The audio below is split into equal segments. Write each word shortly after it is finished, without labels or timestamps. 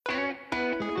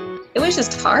it was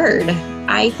just hard.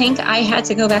 I think I had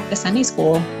to go back to Sunday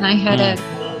school and I had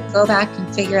to go back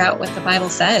and figure out what the Bible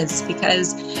says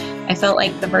because I felt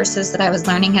like the verses that I was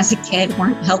learning as a kid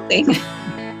weren't helping.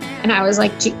 And I was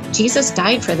like, Jesus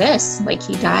died for this. Like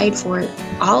he died for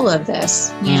all of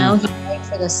this. You know, he died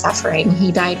for the suffering.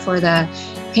 He died for the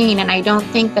pain. And I don't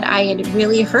think that I had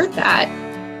really heard that.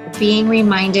 Being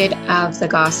reminded of the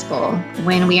gospel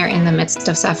when we are in the midst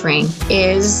of suffering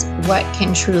is what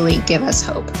can truly give us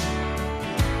hope.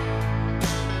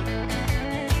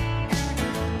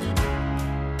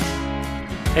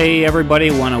 Hey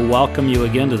everybody, want to welcome you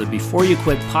again to the Before You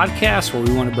Quit podcast, where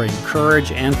we want to bring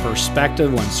courage and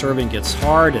perspective when serving gets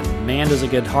hard, and man, does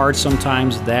it get hard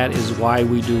sometimes. That is why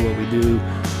we do what we do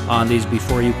on these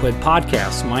Before You Quit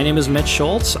podcasts. My name is Mitch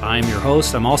Schultz. I'm your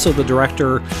host. I'm also the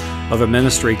director of a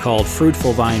ministry called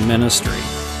Fruitful Vine Ministry.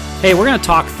 Hey, we're going to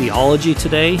talk theology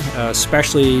today,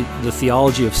 especially the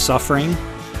theology of suffering.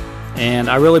 And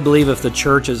I really believe if the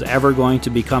church is ever going to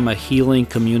become a healing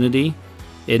community,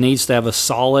 it needs to have a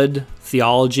solid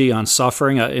theology on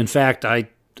suffering. In fact, I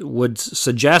would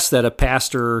suggest that a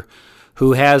pastor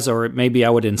who has, or maybe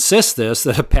I would insist this,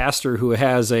 that a pastor who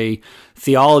has a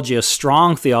theology, a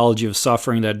strong theology of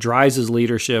suffering that drives his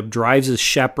leadership, drives his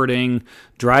shepherding,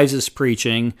 drives his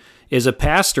preaching, is a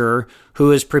pastor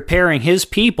who is preparing his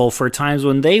people for times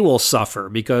when they will suffer,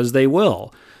 because they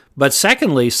will. But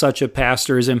secondly, such a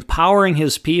pastor is empowering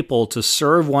his people to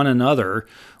serve one another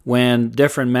when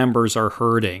different members are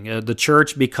hurting. The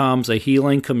church becomes a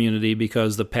healing community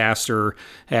because the pastor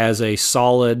has a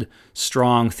solid,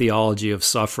 strong theology of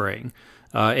suffering.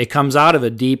 It comes out of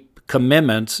a deep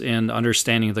commitment in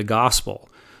understanding the gospel.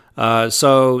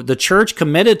 So the church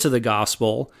committed to the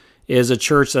gospel is a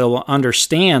church that will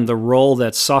understand the role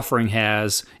that suffering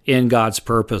has in God's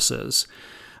purposes.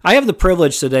 I have the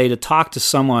privilege today to talk to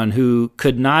someone who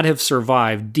could not have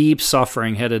survived deep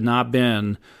suffering had it not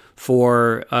been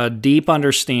for a deep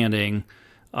understanding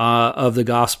of the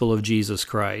gospel of Jesus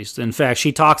Christ. In fact,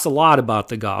 she talks a lot about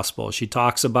the gospel. She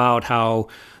talks about how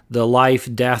the life,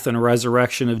 death, and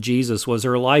resurrection of Jesus was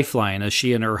her lifeline as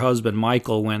she and her husband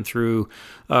Michael went through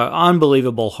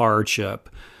unbelievable hardship.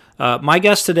 My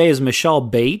guest today is Michelle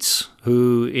Bates,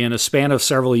 who in a span of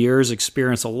several years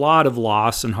experienced a lot of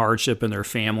loss and hardship in their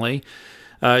family.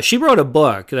 She wrote a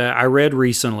book that I read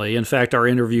recently. In fact, our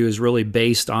interview is really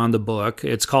based on the book.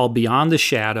 It's called Beyond the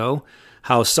Shadow: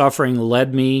 How Suffering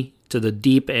Led Me to the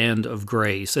Deep End of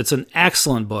Grace. It's an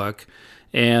excellent book,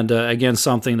 and again,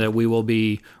 something that we will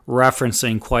be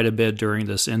referencing quite a bit during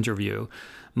this interview.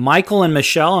 Michael and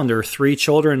Michelle and their 3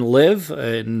 children live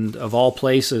in, of all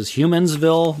places,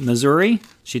 Humansville, Missouri.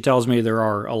 She tells me there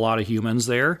are a lot of humans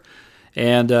there.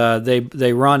 And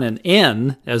they run an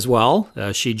inn as well.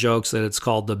 She jokes that it's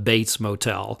called the Bates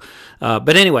Motel.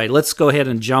 But anyway, let's go ahead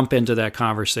and jump into that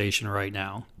conversation right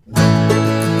now.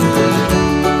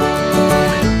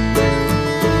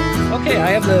 Okay,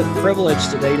 I have the privilege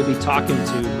today to be talking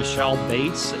to Michelle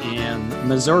Bates in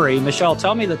Missouri. Michelle,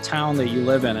 tell me the town that you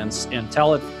live in and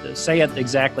say it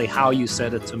exactly how you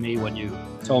said it to me when you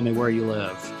told me where you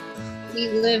live. We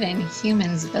live in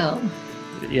Humansville.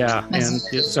 Yeah, and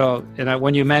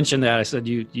when you mentioned that, I said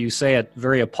you say it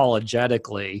very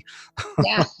apologetically.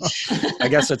 Yeah, I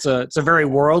guess it's a very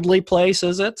worldly place,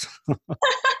 is it?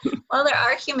 Well, there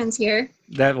are humans here.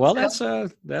 That's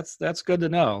good to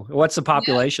know. What's the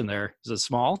population there? Is it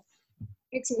small?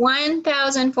 It's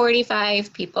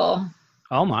 1,045 people.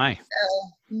 Oh my! So,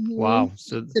 wow!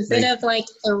 So it's a bit of like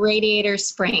a Radiator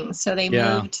Springs. So they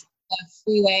moved the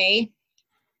freeway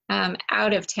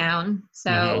out of town.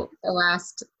 So the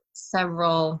last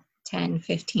several 10,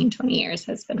 15, 20 years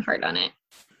has been hard on it.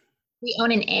 We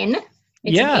own an inn.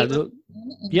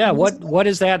 What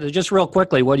is that? Just real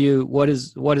quickly, what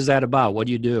is that about? What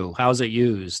do you do? How's it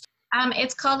used?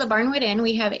 It's called the Barnwood Inn.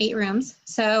 We have 8 rooms.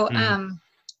 So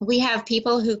we have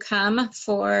people who come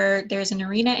there's an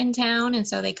arena in town, and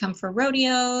so they come for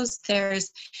rodeos.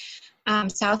 There's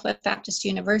Southwest Baptist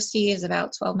University is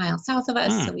about 12 miles south of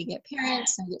us, so we get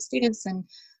parents and we get students, and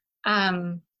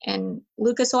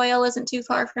Lucas Oil isn't too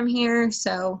far from here,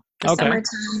 so the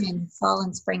summertime and fall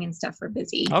and spring and stuff are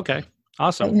busy. Okay,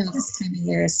 awesome. Right now, this time of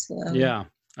year is slow. Yeah.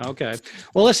 Okay.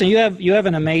 Well, listen, you have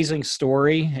an amazing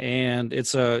story, and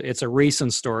it's a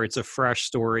recent story. It's a fresh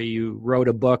story. You wrote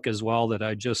a book as well that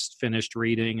I just finished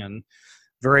reading, and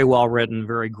very well written,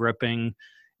 very gripping.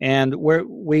 And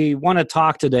we want to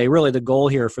talk today, really the goal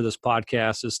here for this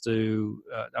podcast is to,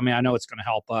 I know it's going to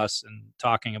help us in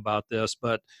talking about this,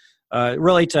 but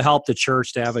really to help the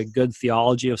church to have a good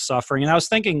theology of suffering. And I was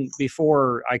thinking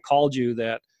before I called you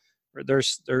that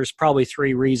there's probably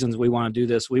 3 reasons we want to do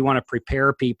this. We want to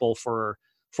prepare people for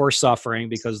for suffering,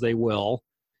 because they will.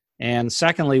 And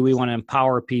secondly, we want to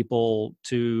empower people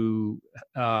to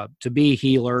be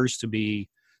healers, to be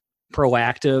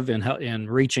proactive in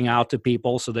reaching out to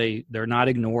people, so they're not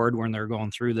ignored when they're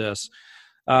going through this.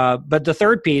 But the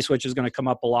third piece, which is going to come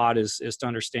up a lot, is to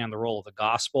understand the role of the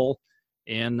gospel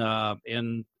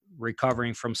in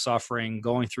recovering from suffering,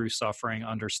 going through suffering,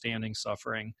 understanding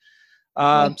suffering.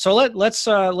 So let's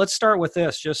start with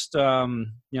this. Just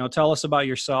tell us about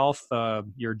yourself,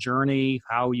 your journey,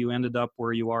 how you ended up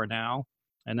where you are now,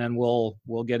 and then we'll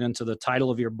get into the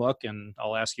title of your book, and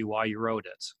I'll ask you why you wrote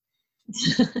it.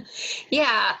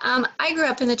 Yeah, I grew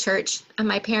up in the church.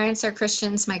 My parents are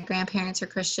Christians. My grandparents are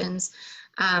Christians,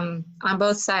 on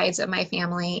both sides of my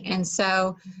family. And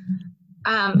so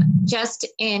just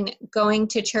in going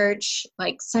to church,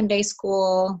 like Sunday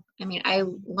school, I mean, I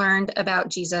learned about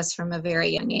Jesus from a very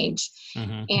young age.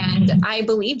 Mm-hmm. And I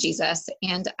believe Jesus.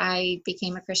 And I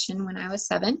became a Christian when I was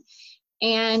 7.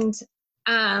 And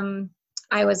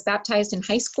I was baptized in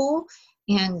high school.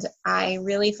 And I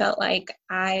really felt like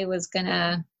I was going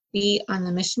to be on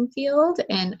the mission field.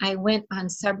 And I went on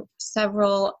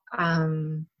several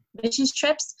missions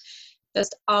trips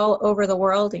just all over the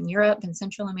world, in Europe and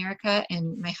Central America.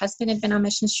 And my husband had been on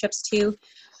missions trips too.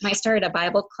 And I started a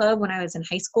Bible club when I was in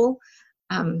high school.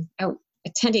 I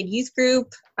attended youth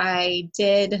group. I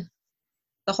did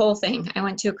the whole thing. I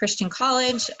went to a Christian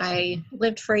college. I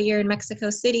lived for a year in Mexico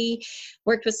City,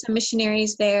 worked with some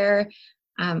missionaries there.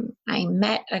 I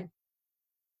met a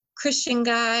Christian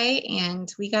guy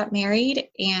and we got married,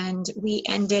 and we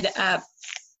ended up,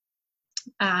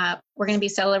 we're going to be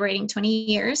celebrating 20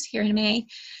 years here in May.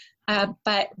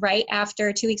 But right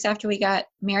after, 2 weeks after we got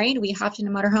married, we hopped in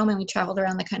a motorhome and we traveled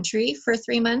around the country for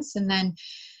 3 months, and then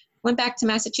went back to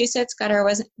Massachusetts, got our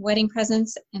wedding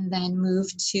presents, and then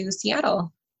moved to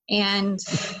Seattle and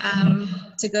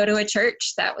to go to a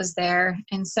church that was there.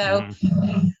 And so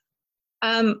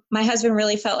my husband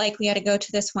really felt like we had to go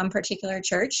to this one particular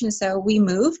church. And so we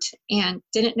moved and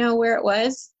didn't know where it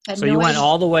was. So you went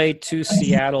all the way to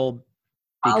Seattle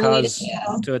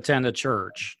to attend a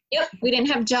church. Yep. We didn't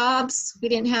have jobs. We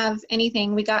didn't have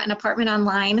anything. We got an apartment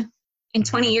online. And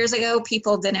 20 years ago,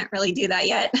 people didn't really do that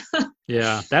yet.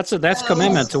 Yeah, that's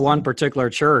commitment to one particular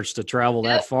church, to travel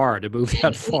that far, to move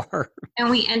that far. And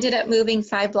we ended up moving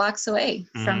 5 blocks away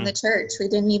from the church. We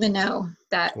didn't even know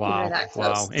that we were that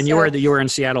close. Wow. And you were in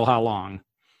Seattle how long?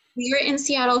 We were in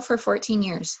Seattle for 14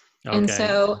 years. Okay. And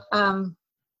so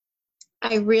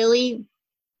I really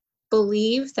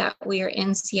believe that we are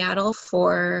in Seattle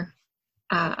for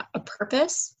a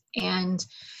purpose. And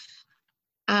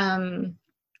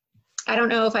I don't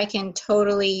know if I can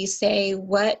totally say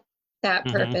what that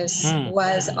purpose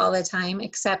was all the time,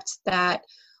 except that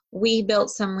we built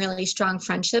some really strong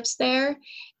friendships there,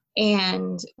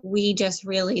 and we just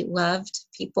really loved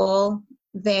people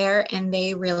there, and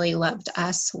they really loved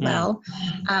us well.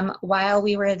 While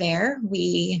we were there,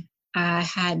 we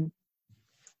had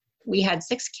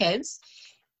 6 kids,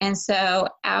 and so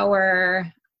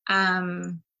our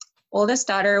oldest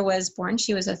daughter was born.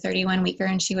 She was a 31-weeker,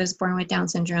 and she was born with Down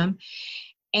syndrome.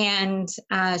 And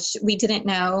we didn't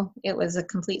know. It was a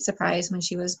complete surprise when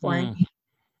she was born.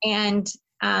 And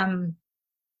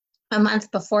a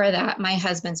month before that, my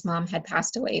husband's mom had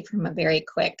passed away from a very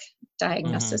quick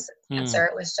diagnosis of cancer.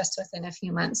 It was just within a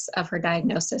few months of her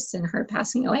diagnosis and her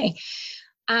passing away.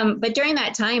 But during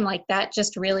that time, like, that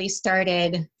just really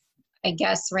started, I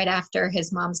guess, right after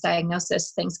his mom's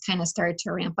diagnosis, things kind of started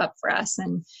to ramp up for us.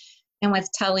 And with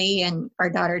Tully and our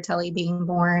daughter Tully being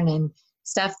born and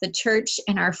stuff, the church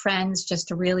and our friends just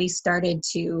really started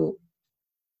to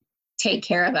take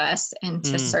care of us and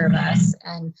to serve us.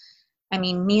 And I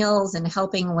mean, meals and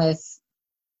helping with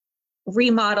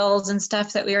remodels and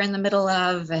stuff that we were in the middle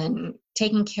of, and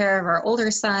taking care of our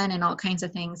older son and all kinds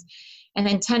of things. And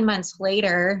then 10 months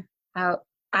later,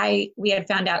 we had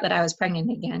found out that I was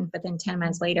pregnant again, but then 10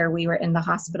 months later, we were in the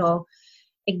hospital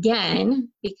again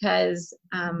because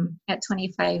at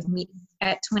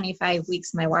 25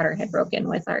 weeks, my water had broken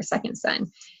with our second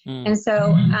son. And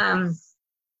so I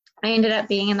ended up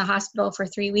being in the hospital for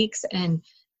 3 weeks, and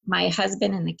my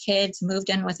husband and the kids moved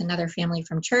in with another family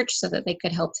from church so that they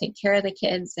could help take care of the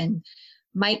kids, and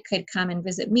Mike could come and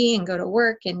visit me and go to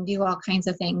work and do all kinds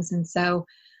of things. And so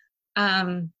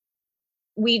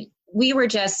we were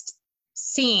just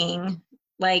seeing,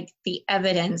 like, the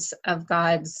evidence of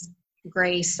God's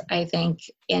grace, I think,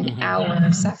 in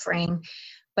our suffering,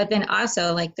 but then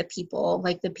also like the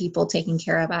people taking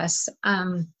care of us.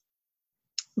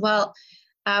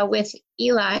 With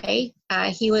Eli,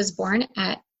 he was born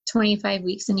at 25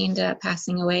 weeks, and he ended up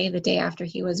passing away the day after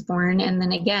he was born. And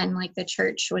then again, like the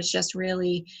church was just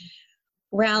really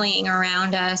rallying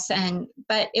around us,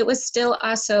 but it was still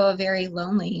also a very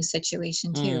lonely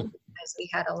situation too,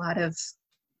 because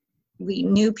we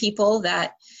knew people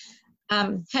that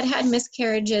had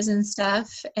miscarriages and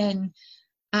stuff, and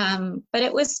but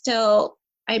it was still,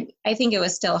 I think it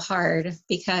was still hard,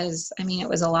 because I mean, it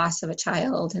was a loss of a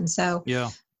child. And so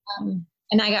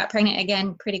and I got pregnant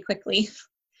again pretty quickly,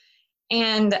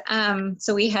 and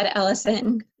so we had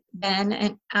Ellison then,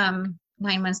 and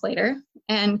 9 months later,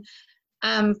 and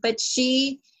but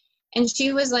she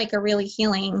was like a really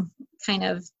healing kind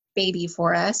of baby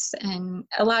for us, and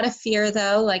a lot of fear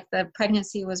though, like the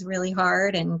pregnancy was really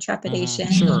hard, and trepidation.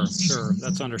 Sure,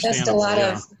 that's understandable. Just a lot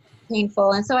of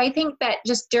painful. And so I think that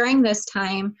just during this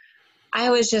time, I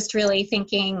was just really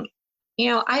thinking,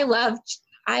 I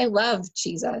love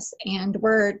Jesus, and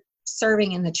we're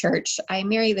serving in the church. I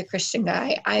married the Christian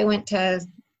guy. I went to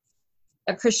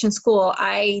a Christian school.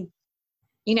 I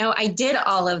did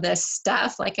all of this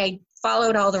stuff. Like, I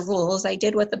followed all the rules. I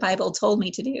did what the Bible told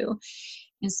me to do.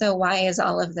 And so why is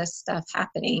all of this stuff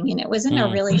happening? And it was in a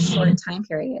really short time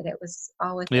period. It was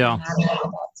all within a matter of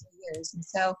about 2 years. And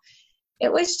so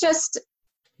it was just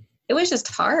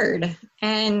hard.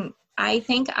 And I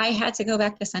think I had to go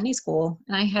back to Sunday school,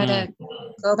 and I had to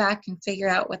go back and figure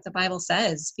out what the Bible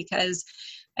says, because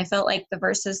I felt like the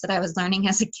verses that I was learning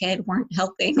as a kid weren't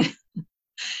helping.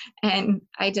 And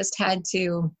I just had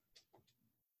to,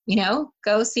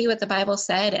 go see what the Bible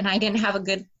said. And I didn't have a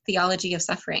good theology of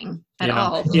suffering at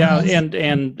all. Yeah.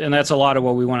 And that's a lot of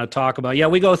what we want to talk about. Yeah.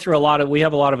 We go through we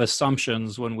have a lot of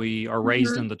assumptions when we are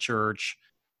raised in the church.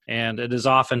 And it is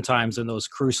oftentimes in those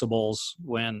crucibles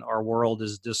when our world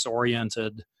is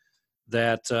disoriented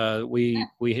that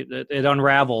it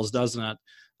unravels, doesn't it?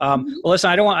 Well, listen,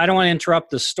 I don't want to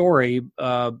interrupt the story,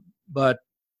 but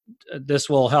this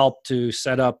will help to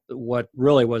set up what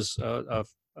really was a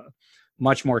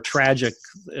much more tragic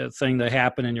thing that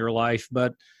happened in your life.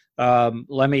 But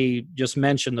let me just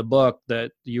mention the book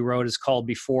that you wrote is called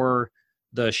Before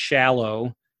the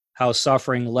Shallow: How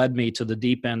Suffering Led Me to the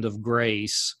Deep End of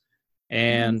Grace.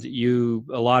 And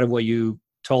a lot of what you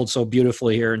told so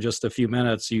beautifully here in just a few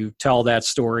minutes, you tell that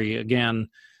story again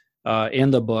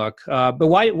in the book. But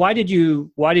why did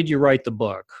you write the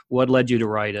book? What led you to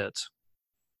write it?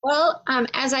 Well,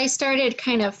 as I started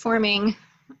kind of forming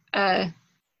a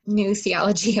new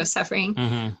theology of suffering,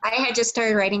 I had just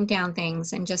started writing down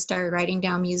things, and just started writing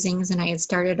down musings, and I had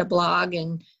started a blog,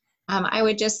 and I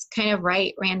would just kind of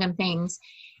write random things.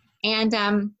 And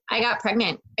I got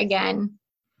pregnant again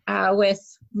with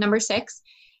number 6,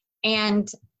 and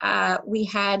we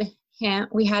had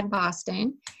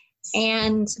Boston,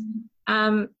 and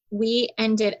we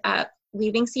ended up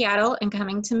leaving Seattle and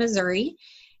coming to Missouri.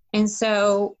 And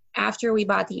so after we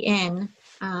bought the inn,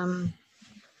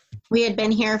 we had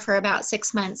been here for about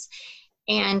 6 months,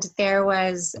 and there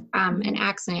was an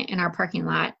accident in our parking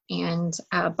lot, and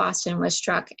Boston was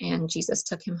struck, and Jesus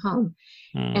took him home.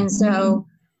 And so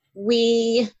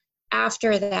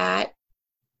after that,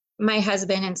 my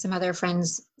husband and some other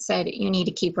friends said, you need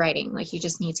to keep writing. Like, you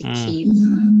just need to keep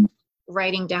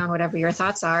writing down whatever your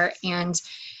thoughts are. And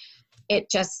it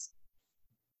just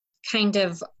kind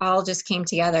of all just came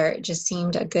together. It just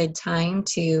seemed a good time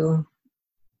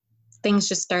things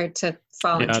just started to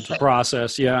fall into place. To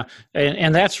process. Yeah.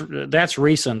 And that's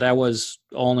recent. That was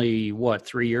only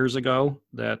 3 years ago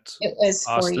that it was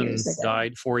Austin 4 years ago.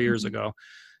 died 4 years ago.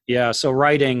 Yeah. So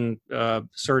writing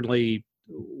certainly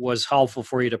was helpful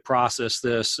for you to process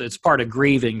this. It's part of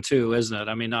grieving too, isn't it?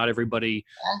 I mean, not everybody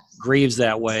grieves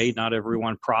that way. Not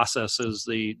everyone processes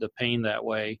the pain that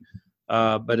way.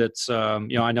 But it's,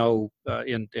 I know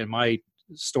in my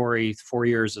story, 4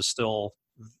 years is still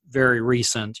very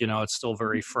recent. It's still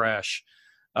very fresh.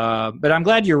 But I'm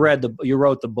glad you wrote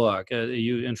the book.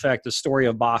 In fact, the story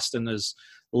of Boston is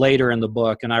later in the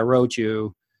book, and I wrote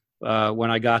you when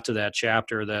I got to that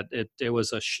chapter that it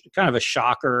was kind of a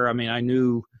shocker. I mean, I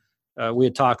knew we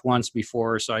had talked once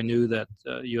before, so I knew that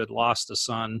you had lost a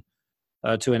son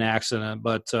to an accident.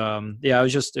 But it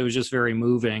was just very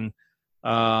moving.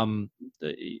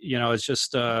 It's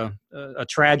just a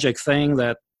tragic thing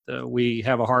that we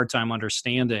have a hard time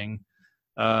understanding.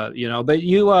 But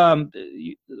you,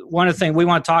 one of the things we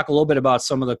want to talk a little bit about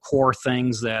some of the core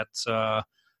things that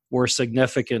were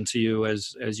significant to you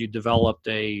as you developed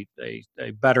a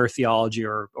better theology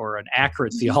or an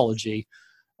accurate theology.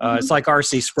 It's like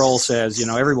R.C. Sproul says,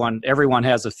 everyone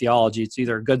has a theology. It's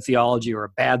either a good theology or a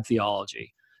bad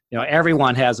theology.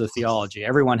 Everyone has a theology.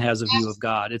 Everyone has a view of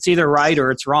God. It's either right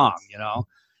or it's wrong,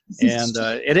 And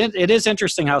it is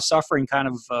interesting how suffering kind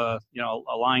of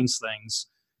aligns things,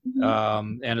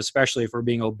 and especially if we're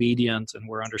being obedient and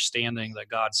we're understanding that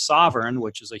God's sovereign,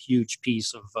 which is a huge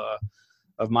piece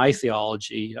of my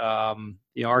theology.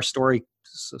 Our story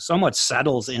somewhat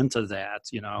settles into that,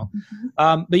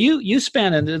 but you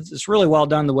spent, and it's really well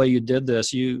done the way you did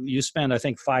this. You spent, I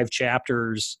think, 5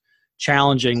 chapters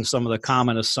challenging some of the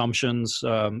common assumptions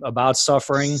about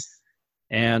suffering.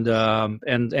 And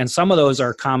some of those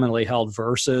are commonly held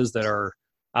verses that are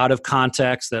out of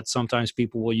context that sometimes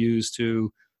people will use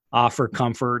to offer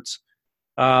comfort.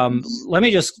 I'll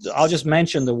just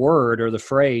mention the word or the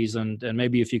phrase, and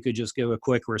maybe if you could just give a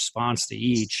quick response to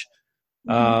each.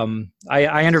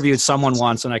 I interviewed someone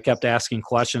once, and I kept asking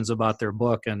questions about their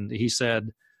book, and he said,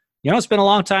 it's been a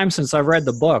long time since I've read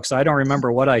the book, so I don't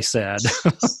remember what I said.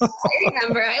 I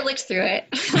remember. I looked through it.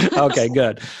 Okay,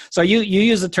 good. So you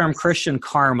use the term Christian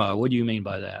karma. What do you mean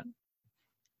by that?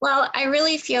 Well, I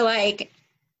really feel like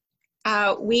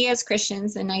we as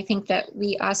Christians, and I think that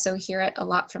we also hear it a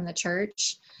lot from the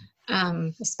church,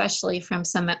 especially from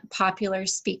some popular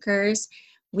speakers,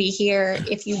 we hear,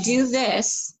 if you do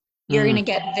this, you're going to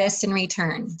get this in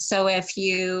return. So if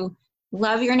you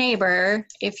love your neighbor,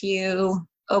 if you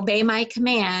obey my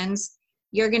commands,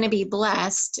 you're going to be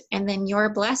blessed. And then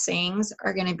your blessings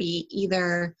are going to be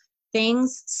either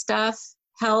things, stuff,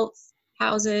 health,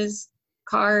 houses,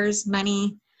 cars,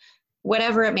 money,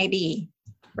 whatever it may be.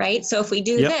 Right? So if we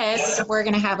do this, we're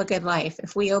going to have a good life.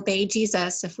 If we obey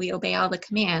Jesus, if we obey all the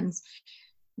commands,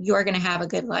 you're going to have a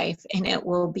good life, and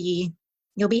you'll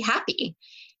be happy.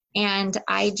 And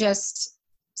I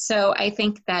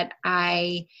think that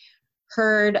I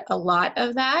heard a lot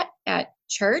of that at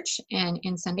church and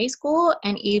in Sunday school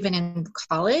and even in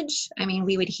college. I mean,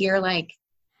 we would hear like,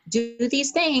 do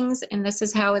these things and this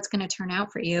is how it's going to turn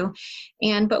out for you.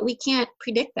 But we can't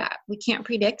predict that. We can't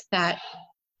predict that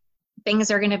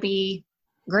things are going to be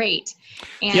great.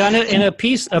 And a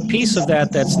piece of that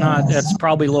that's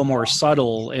probably a little more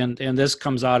subtle, and this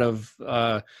comes out of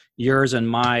yours and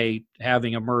my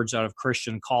having emerged out of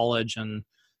Christian college, and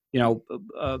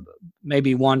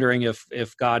maybe wondering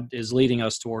if God is leading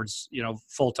us towards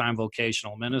full-time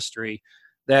vocational ministry,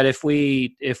 that if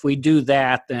we do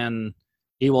that, then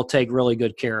He will take really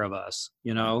good care of us.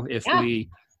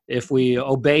 If we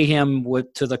obey Him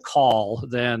to the call,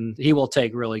 then He will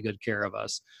take really good care of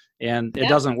us. And it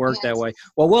doesn't work that way.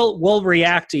 Well, we'll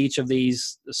react to each of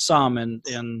these some in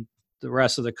the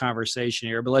rest of the conversation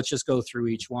here, but let's just go through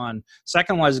each one.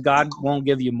 Second one is God won't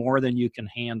give you more than you can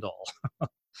handle.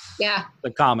 Yeah. The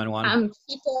common one.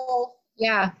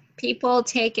 People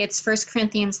take it's 1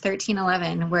 Corinthians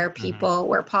 13:11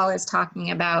 where Paul is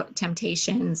talking about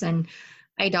temptations and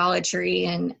idolatry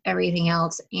and everything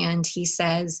else. And he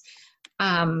says,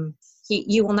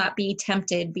 you will not be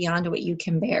tempted beyond what you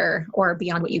can bear or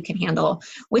beyond what you can handle,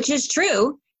 which is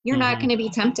true. You're not going to be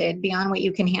tempted beyond what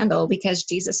you can handle because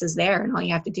Jesus is there, and all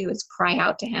you have to do is cry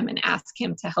out to Him and ask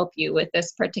Him to help you with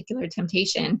this particular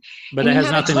temptation. But it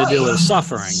has nothing to do with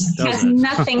suffering, does it? It has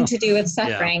nothing to do with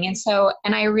suffering.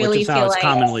 And I really which is feel how it's like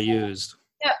commonly used.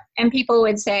 Yeah, and people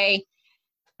would say,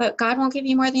 but God won't give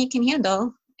you more than you can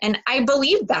handle. And I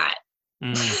believe that.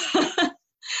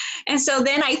 And so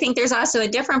then I think there's also a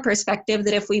different perspective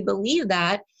that if we believe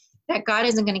that God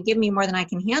isn't going to give me more than I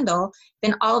can handle,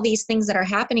 then all these things that are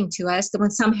happening to us, then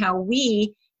when somehow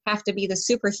we have to be the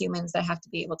superhumans that have to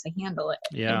be able to handle it.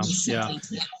 Yeah.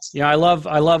 I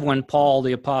love when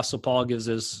the Apostle Paul gives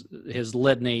his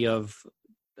litany of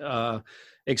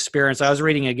experience. I was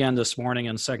reading again this morning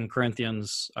in 2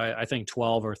 Corinthians, I think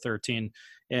 12 or 13.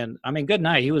 And I mean, good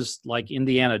night. He was like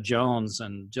Indiana Jones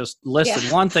and just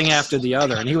listed one thing after the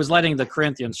other. And he was letting the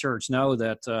Corinthian church know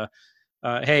that,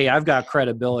 hey, I've got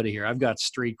credibility here. I've got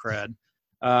street cred.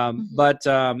 But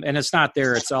and it's not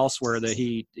there. It's elsewhere that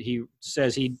he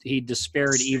says he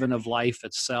despaired even of life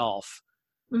itself.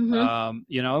 And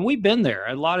we've been there.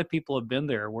 A lot of people have been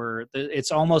there where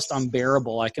it's almost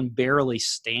unbearable. I can barely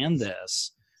stand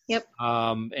this. Yep.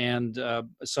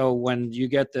 So when you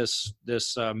get this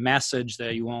message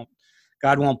that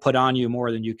God won't put on you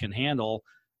more than you can handle,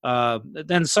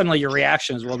 then suddenly your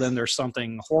reaction is, well, then there's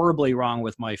something horribly wrong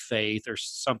with my faith. There's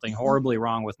something horribly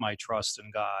wrong with my trust in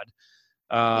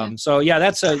God. So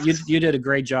that's you did a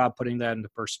great job putting that into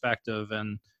perspective.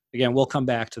 And again, we'll come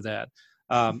back to that.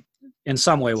 In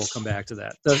some way, we'll come back to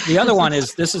that. The other one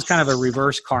is, this is kind of a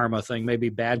reverse karma thing, maybe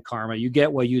bad karma. You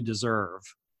get what you deserve.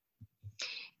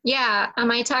 Yeah.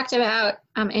 I talked about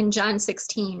in John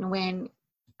 16 when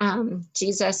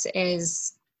Jesus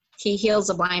he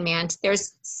heals a blind man.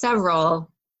 There's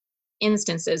several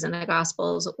instances in the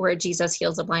Gospels where Jesus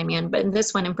heals a blind man, but in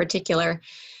this one in particular,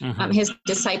 his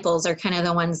disciples are kind of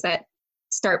the ones that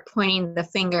start pointing the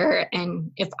finger.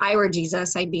 And if I were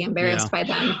Jesus, I'd be embarrassed by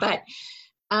them. But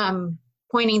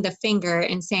pointing the finger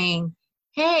and saying,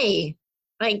 "Hey,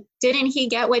 like, didn't he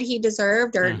get what he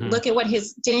deserved? Or look at what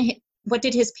what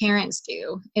did his parents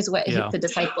do?" Is what the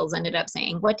disciples ended up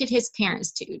saying. What did his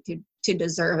parents do to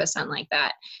deserve a son like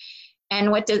that? And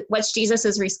what's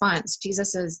Jesus's response?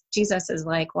 Jesus is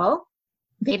like, well,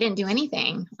 they didn't do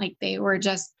anything. Like, they were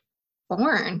just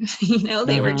born,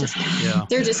 they were just,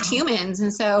 they're just humans.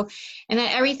 And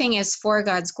that everything is for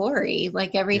God's glory.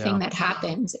 Like, everything that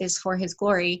happens is for his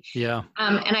glory. Yeah.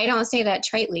 And I don't say that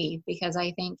tritely, because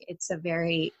I think it's a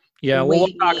very, we'll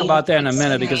talk about that in a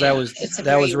minute, because that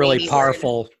was really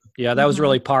powerful. Word. Yeah. That was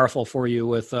really powerful for you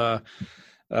with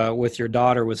your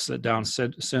daughter with Down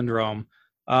syndrome.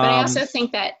 But I also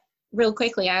think that, real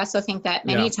quickly,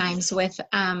 many times with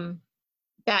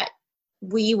that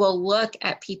we will look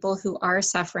at people who are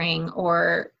suffering,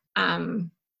 or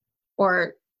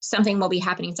something will be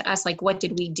happening to us. Like, what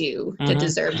did we do to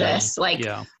deserve this? Like,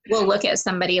 we'll look at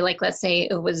somebody, like, let's say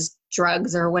it was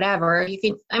drugs or whatever.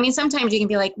 Sometimes you can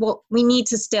be like, well, we need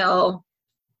to still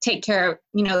take care of,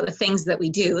 the things that we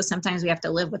do. Sometimes we have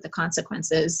to live with the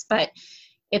consequences, but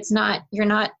you're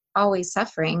not always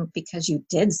suffering because you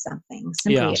did something.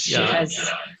 Simply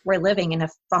because we're living in a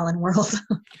fallen world.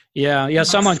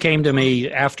 Someone came to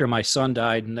me after my son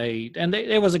died, and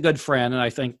it was a good friend, and I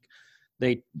think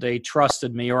they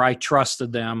trusted me, or I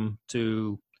trusted them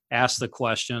to ask the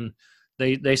question.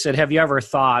 They said, "Have you ever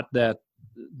thought that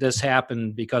this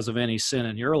happened because of any sin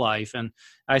in your life?" And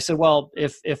I said, well,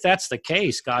 if that's the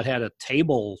case, God had a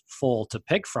table full to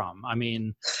pick from.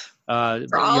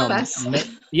 For all of us. But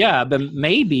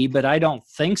maybe, but I don't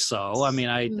think so.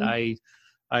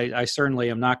 I certainly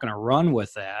am not going to run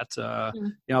with that.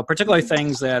 Particularly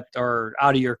things that are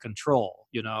out of your control,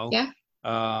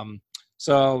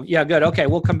 So good. Okay.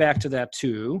 We'll come back to that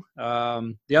too.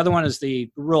 The other one is the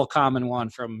real common one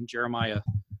from Jeremiah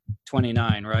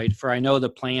 29, right? For I know the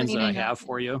plans that I have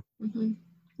for you.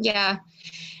 Yeah.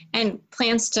 And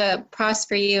plans to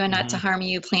prosper you and not to harm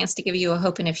you, plans to give you a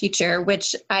hope and a future,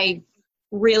 which I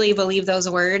really believe those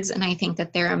words. And I think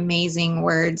that they're amazing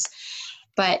words.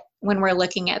 But when we're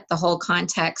looking at the whole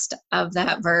context of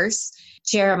that verse,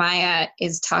 Jeremiah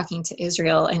is talking to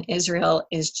Israel, and Israel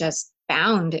is just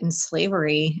bound in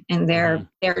slavery, and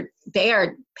they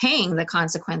are paying the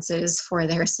consequences for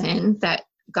their sin that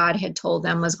God had told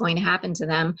them was going to happen to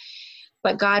them.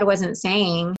 But God wasn't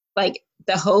saying, like,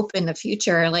 the hope in the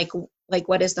future, like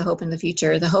what is the hope in the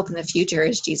future? The hope in the future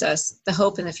is Jesus. The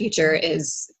hope in the future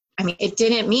is, it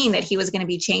didn't mean that he was going to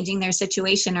be changing their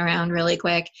situation around really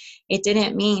quick. It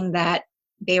didn't mean that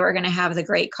they were going to have the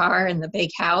great car and the big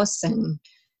house and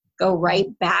go right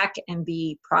back and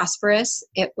be prosperous.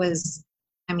 It was,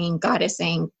 God is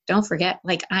saying, don't forget,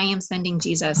 like, I am sending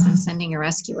Jesus. I'm sending a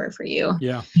rescuer for you.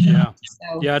 Yeah.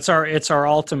 It's our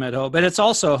ultimate hope, but it's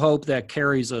also hope that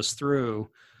carries us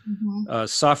through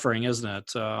suffering, isn't it?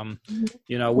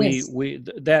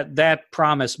 That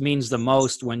promise means the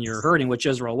most when you're hurting, which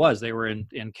Israel was. They were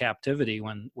in captivity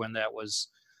when that was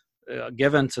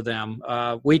given to them.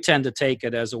 We tend to take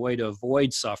it as a way to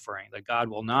avoid suffering, that God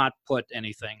will not put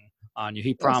anything on you.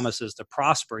 He promises to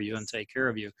prosper you and take care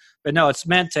of you. But no, it's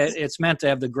meant to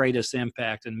have the greatest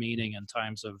impact and meaning in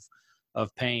times of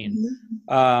pain.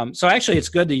 So actually, it's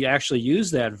good to actually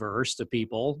use that verse to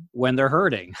people when they're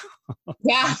hurting.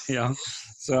 Yeah.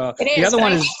 So it is, the other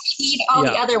one is, you need all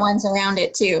the other ones around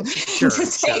it too. Sure.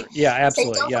 Yeah,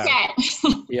 absolutely.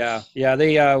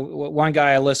 The one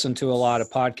guy I listen to a lot of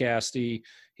podcasts,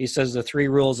 he says the 3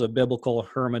 rules of biblical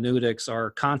hermeneutics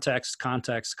are context,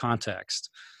 context, context.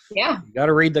 Yeah. You got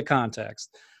to read the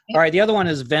context. Yeah. All right. The other one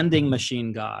is vending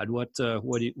machine God. What do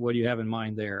you have in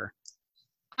mind there?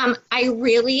 I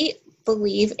really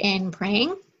believe in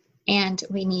praying, and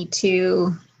we need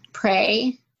to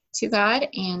pray to God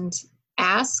and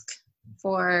ask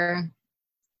for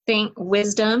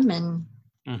wisdom and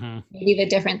maybe the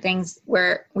different things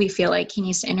where we feel like he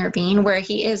needs to intervene, where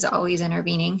he is always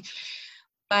intervening.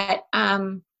 But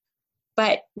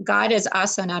God is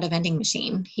also not a vending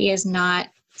machine. He is not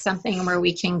something where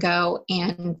we can go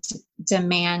and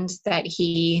demand that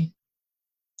he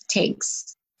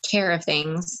takes care of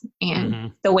things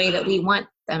and the way that we want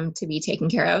them to be taken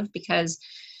care of, because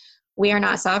we are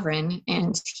not sovereign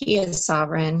and he is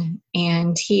sovereign,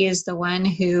 and he is the one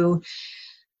who,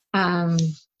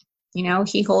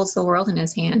 he holds the world in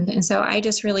his hand. And so I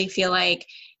just really feel like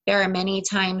there are many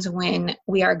times when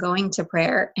we are going to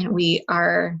prayer and we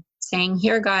are saying,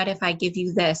 here, God, if I give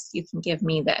you this, you can give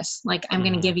me this. Like, I'm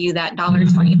going to give you that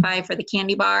 $1.25 for the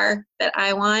candy bar that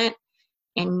I want,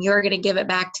 and you're going to give it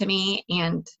back to me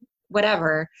and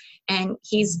whatever. And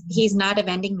he's not a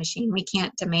vending machine. We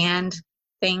can't demand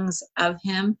things of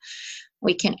him.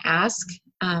 We can ask,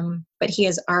 but he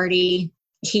has already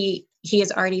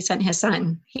sent his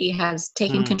son. He has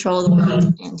taken control of the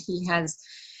world, and he has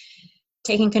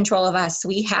taken control of us.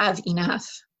 We have enough.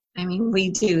 I mean,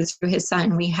 we do through his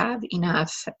son, we have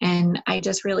enough. And I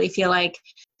just really feel like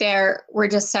there were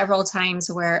just several times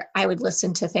where I would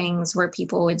listen to things where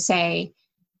people would say,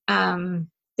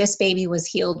 this baby was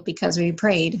healed because we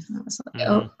prayed. I was like,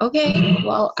 oh, okay,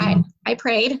 well, I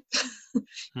prayed,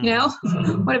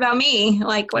 what about me?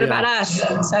 Like, what about us?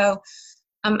 And so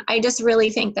I just really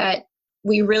think that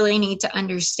we really need to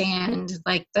understand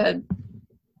like the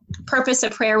purpose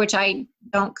of prayer, which I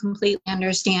don't completely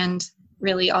understand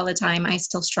really all the time. I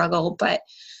still struggle, but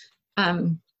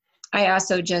I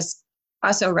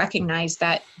also recognize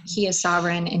that he is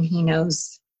sovereign and he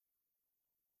knows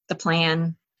the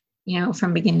plan,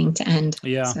 from beginning to end.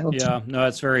 Yeah. No,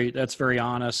 that's very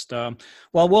honest.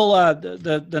 Well, we'll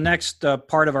the next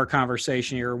part of our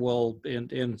conversation here will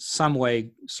in some way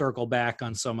circle back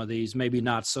on some of these, maybe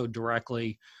not so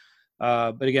directly.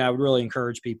 But again, I would really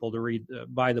encourage people to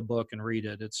buy the book and read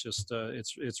it. It's just,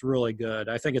 it's really good.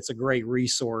 I think it's a great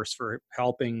resource for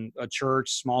helping a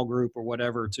church, small group, or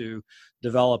whatever to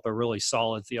develop a really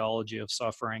solid theology of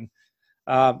suffering.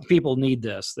 People need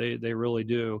this. They really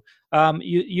do.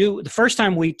 The first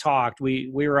time we talked,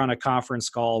 we were on a conference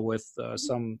call with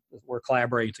we're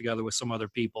collaborating together with some other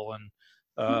people,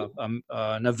 and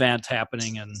an event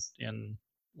happening in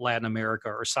Latin America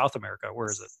or South America.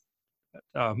 Where is it?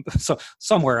 So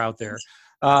somewhere out there.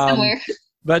 Somewhere.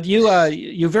 But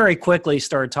you very quickly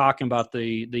started talking about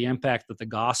the impact that the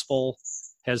gospel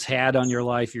has had on your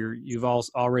life. You've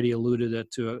already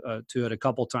alluded to it a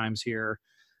couple times here.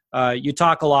 You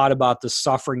talk a lot about the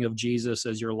suffering of Jesus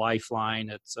as your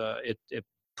lifeline. It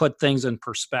put things in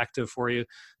perspective for you.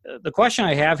 The question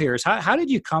I have here is how did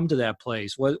you come to that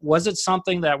place? Was it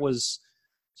something that was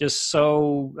just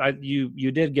so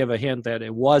you did give a hint that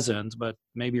it wasn't, but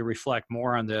maybe reflect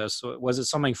more on this. Was it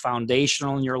something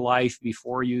foundational in your life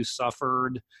before you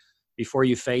suffered, before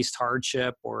you faced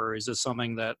hardship, or is it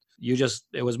something that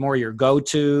it was more your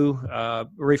go-to?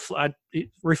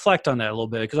 Reflect on that a little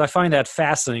bit, because I find that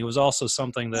fascinating. It was also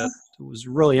something that was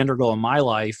really integral in my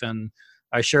life, and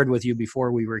I shared with you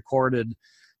before we recorded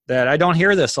that I don't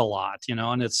hear this a lot,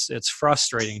 and it's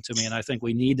frustrating to me, and I think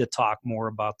we need to talk more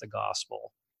about the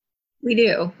gospel. We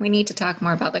do. We need to talk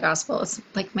more about the gospel. It's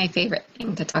like my favorite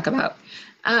thing to talk about.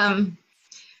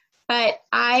 But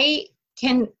I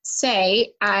can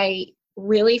say I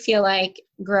really feel like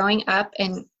growing up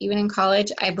and even in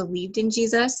college, I believed in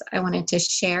Jesus. I wanted to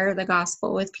share the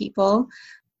gospel with people.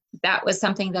 That was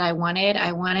something that I wanted.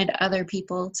 I wanted other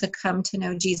people to come to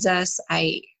know Jesus.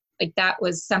 That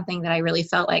was something that I really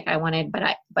felt like I wanted.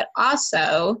 But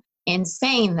also in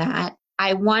saying that,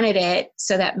 I wanted it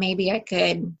so that maybe I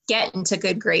could get into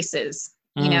good graces,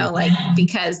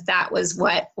 because that was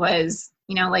what was,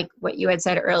 like what you had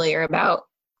said earlier about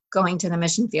going to the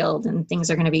mission field and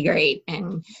things are going to be great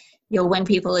and you'll win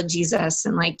people to Jesus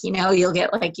and you'll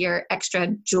get like your extra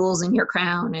jewels in your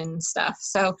crown and stuff.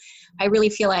 So I really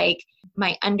feel like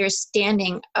my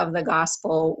understanding of the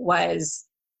gospel was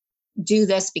do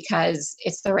this because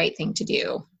it's the right thing to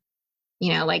do.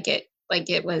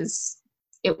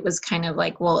 It was kind of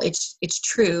like, well, it's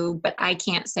true, but I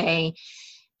can't say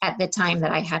at the time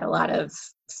that I had a lot of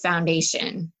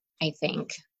foundation, I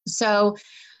think. So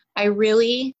I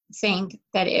really think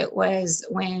that it was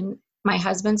when my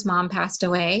husband's mom passed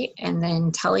away and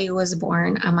then Tully was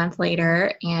born a month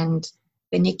later and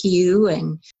the NICU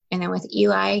and then with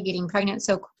Eli getting pregnant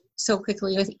so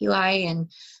quickly with Eli and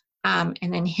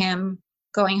then him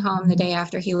going home the day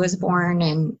after he was born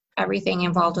and everything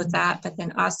involved with that. But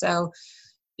then also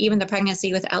even the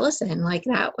pregnancy with Ellison,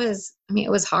 it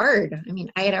was hard.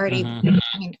 I had already,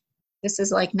 this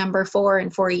is like number 4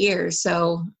 in 4 years.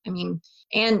 So,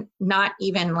 and not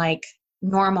even like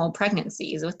normal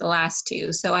pregnancies with the last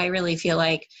 2. So I really feel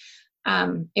like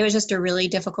it was just a really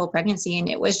difficult pregnancy. And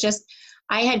it was just,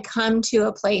 I had come to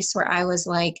a place where I was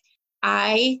like,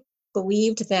 I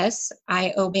believed this,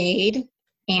 I obeyed,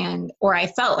 or I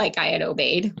felt like I had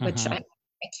obeyed, which I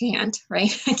can't,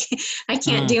 right? I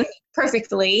can't do it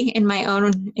perfectly in my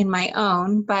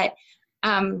own, but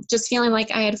just feeling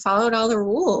like I had followed all the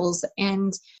rules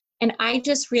and I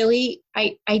just really,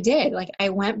 I did. Like I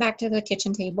went back to the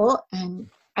kitchen table and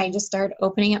I just started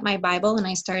opening up my Bible and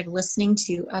I started listening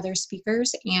to other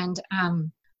speakers and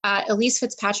Elise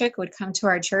Fitzpatrick would come to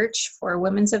our church for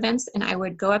women's events, and I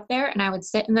would go up there and I would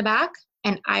sit in the back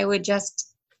and I would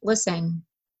just listen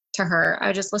to her. I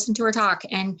would just listen to her talk.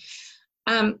 And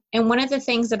one of the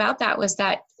things about that was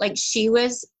that, like, she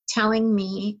was telling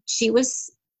me, she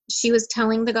was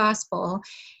telling the gospel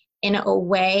in a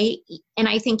way. And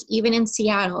I think even in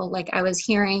Seattle, like, I was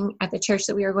hearing at the church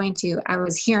that we were going to, I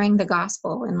was hearing the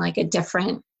gospel in like a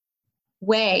different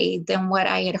way than what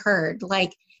I had heard.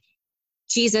 Like,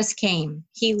 Jesus came,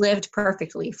 he lived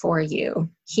perfectly for you.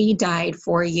 He died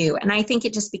for you. And I think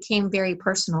it just became very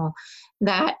personal,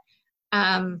 that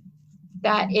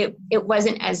it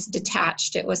wasn't as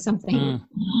detached. It was something,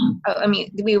 I mean,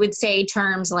 we would say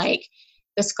terms like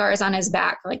the scars on his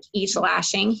back, like each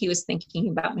lashing, he was thinking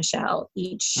about Michelle.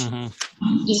 Each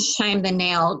time the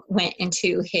nail went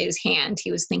into his hand,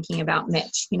 he was thinking about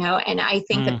Mitch, you know? And I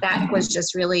think that was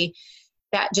just really,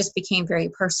 that just became very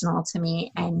personal to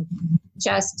me. And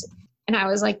I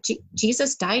was like,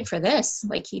 Jesus died for this.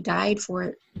 Like, he died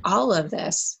for all of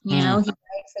this, you know, he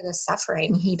died for the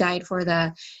suffering. He died for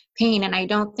the pain. And I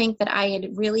don't think that I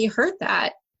had really heard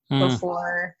that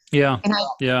before. Yeah.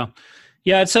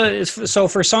 Yeah. So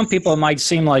for some people, it might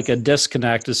seem like a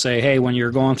disconnect to say, hey, when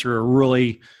you're going through a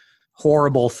really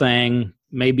horrible thing,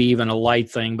 maybe even a light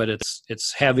thing, but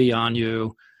it's heavy on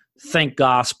you, think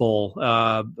gospel,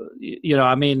 you know,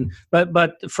 I mean,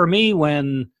 but for me,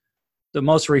 when the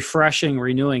most refreshing,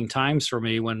 renewing times for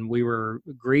me when we were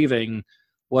grieving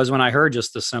was when I heard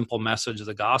just the simple message of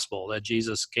the gospel, that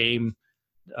Jesus came,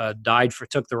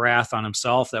 took the wrath on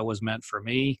himself that was meant for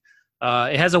me.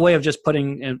 It has a way of just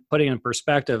putting in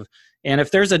perspective. And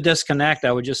if there's a disconnect,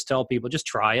 I would just tell people, just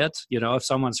try it. You know, if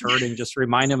someone's hurting, just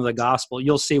remind them of the gospel.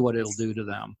 You'll see what it'll do to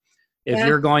them. If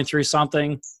you're going through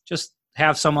something, just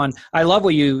have someone. I love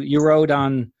what you wrote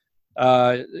on.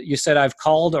 You said, I've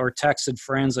called or texted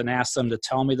friends and asked them to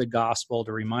tell me the gospel,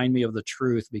 to remind me of the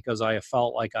truth, because I have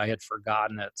felt like I had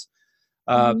forgotten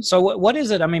it. So what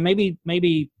is it? I mean,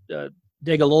 maybe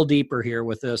dig a little deeper here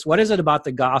with this. What is it about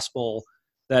the gospel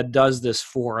that does this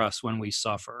for us when we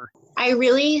suffer? I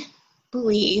really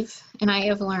believe, and I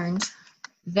have learned,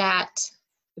 that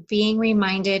being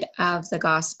reminded of the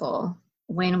gospel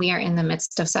when we are in the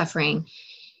midst of suffering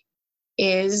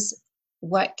is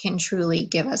what can truly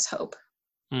give us hope.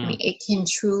 I mean,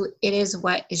 it is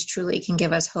what is truly can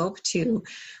give us hope to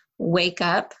wake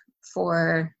up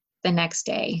for the next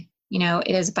day. You know,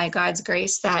 it is by God's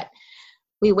grace that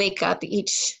we wake up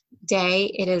each day.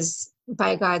 It is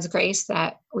by God's grace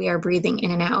that we are breathing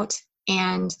in and out.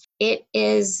 And it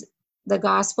is the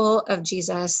gospel of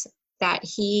Jesus, that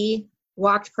he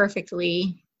walked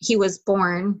perfectly. He was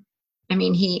born. I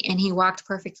mean, he walked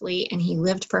perfectly, and he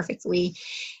lived perfectly.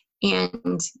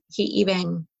 And he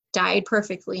even died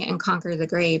perfectly and conquered the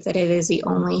grave. That it is the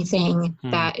only thing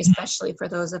that, especially for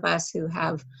those of us who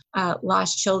have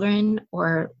lost children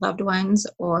or loved ones,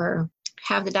 or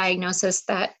have the diagnosis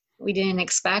that we didn't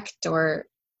expect, or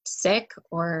sick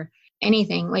or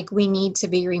anything, like, we need to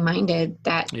be reminded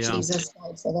that Jesus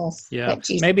died for this. Yeah.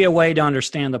 Maybe a way to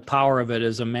understand the power of it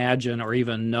is imagine or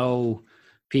even know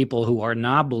people who are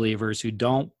not believers, who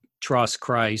don't trust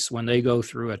Christ, when they go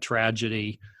through a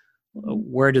tragedy.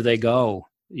 Where do they go?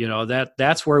 You know,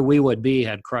 that's where we would be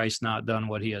had Christ not done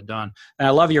what he had done. And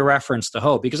I love your reference to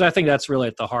hope, because I think that's really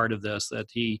at the heart of this, that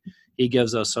he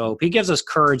gives us hope. He gives us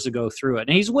courage to go through it.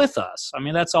 And he's with us. I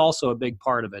mean, that's also a big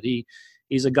part of it.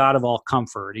 He's a God of all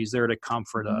comfort. He's there to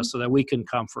comfort us so that we can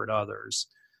comfort others.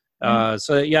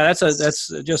 So yeah, that's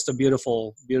just a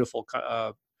beautiful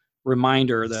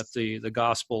reminder that the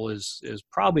gospel is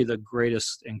probably the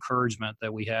greatest encouragement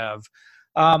that we have.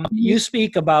 You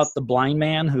speak about the blind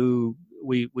man who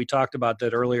we talked about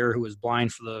that earlier, who was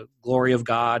blind for the glory of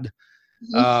God.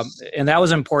 And that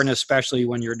was important, especially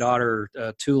when your daughter,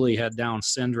 Thule, had Down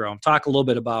syndrome. Talk a little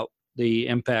bit about the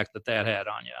impact that had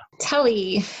on you.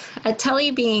 Tully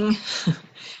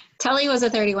was a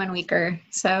 31-weeker.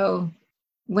 So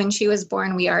when she was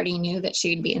born, we already knew that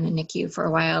she'd be in the NICU for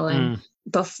a while. And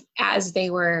as they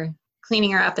were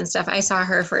cleaning her up and stuff, I saw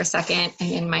her for a second,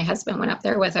 and then my husband went up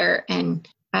there with her, and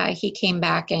he came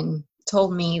back and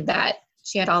told me that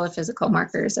she had all the physical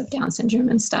markers of Down syndrome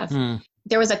and stuff.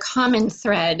 There was a common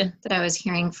thread that I was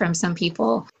hearing from some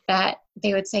people, that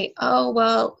they would say, oh,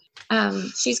 well,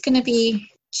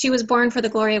 she was born for the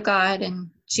glory of God, and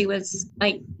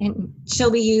and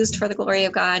she'll be used for the glory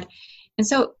of God. And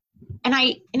so, and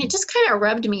it just kind of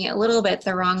rubbed me a little bit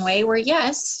the wrong way, where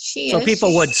yes, she is. So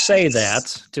people would say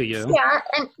that to you. Yeah.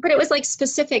 But it was like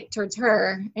specific towards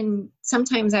her. And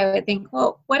sometimes I would think,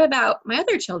 well, what about my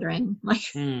other children?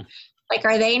 Like,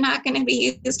 are they not going to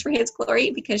be used for his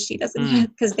glory because she doesn't,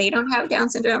 because they don't have Down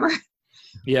syndrome or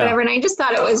whatever? And I just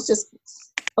thought it was just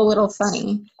a little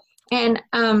funny. And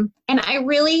I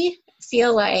really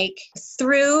feel like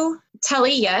through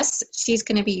Telly, yes, she's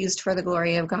going to be used for the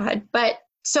glory of God, but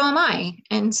so am I,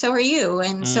 and so are you,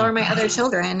 and so are my other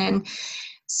children, and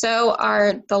so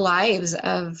are the lives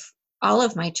of all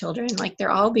of my children. Like,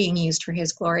 they're all being used for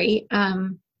his glory.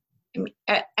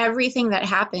 Everything that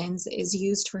happens is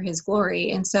used for his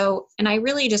glory. And I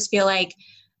really just feel like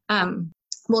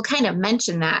we'll kind of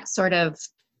mention that sort of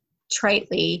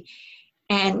tritely.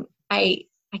 And I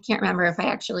can't remember if I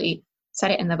actually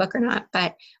said it in the book or not,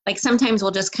 but like sometimes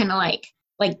we'll just kind of like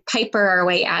Piper our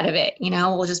way out of it.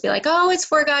 We'll just be like, oh, it's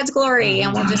for God's glory.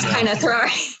 And we'll just kind of throw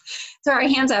our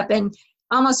hands up and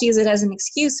almost use it as an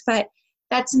excuse. But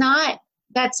that's not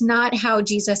how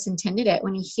Jesus intended it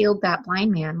when he healed that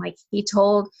blind man. Like he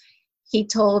told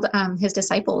his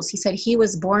disciples, he said, he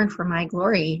was born for my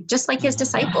glory, just like his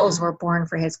disciples were born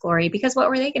for his glory. Because what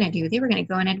were they going to do? They were going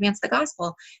to go and advance the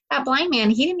gospel. That blind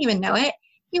man, he didn't even know it.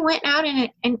 He went out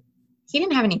and he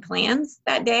didn't have any plans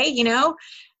that day,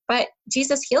 but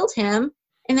Jesus healed him.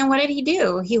 And then what did he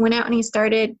do? He went out and he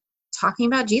started talking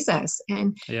about Jesus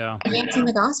and advancing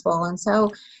the gospel.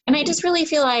 And I just really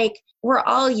feel like we're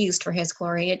all used for his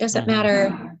glory. It doesn't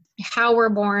matter how we're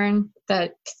born,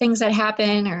 the things that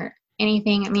happen or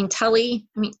anything. I mean, Tully,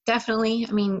 definitely.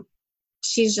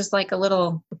 She's just like a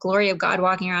little glory of God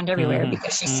walking around everywhere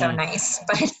because she's so nice.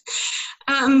 But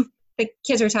the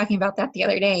kids were talking about that the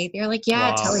other day. They're like,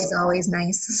 yeah, wow. Tully's always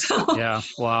nice. So, yeah.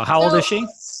 Wow. How old is she?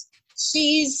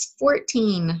 She's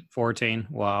 14. 14.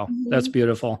 Wow. That's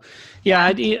beautiful. Yeah.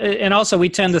 And also we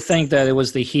tend to think that it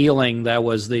was the healing that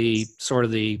was the sort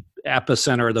of the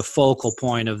epicenter, the focal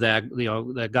point of that,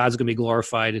 that God's going to be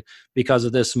glorified because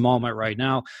of this moment right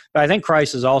now. But I think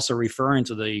Christ is also referring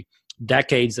to the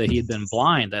decades that he had been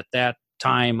blind, that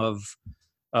time of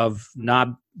not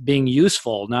being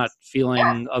useful, not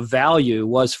feeling of value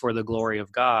was for the glory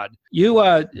of God.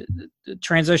 You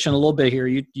transition a little bit here.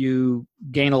 You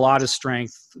gain a lot of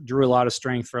strength, drew a lot of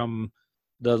strength from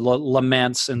the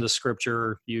laments in the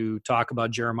scripture. You talk about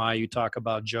Jeremiah, you talk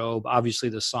about Job. Obviously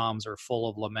the Psalms are full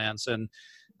of laments. And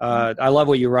I love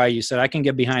what you write. You said, I can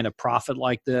get behind a prophet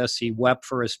like this. He wept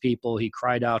for his people. He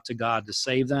cried out to God to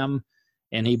save them.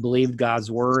 And he believed God's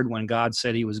word when God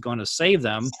said he was going to save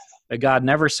them. But God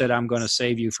never said, I'm going to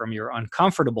save you from your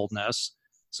uncomfortableness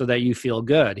so that you feel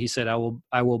good. He said, I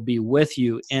will be with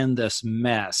you in this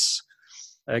mess.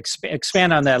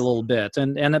 Expand on that a little bit.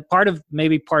 And part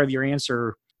of your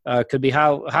answer could be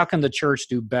how can the church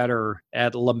do better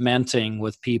at lamenting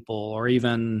with people? Or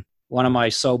even one of my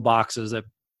soapboxes that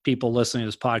people listening to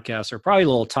this podcast are probably a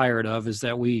little tired of is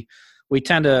that we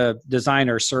tend to design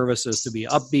our services to be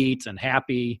upbeat and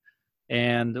happy.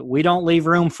 And we don't leave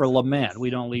room for lament. We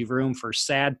don't leave room for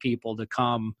sad people to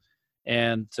come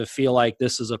and to feel like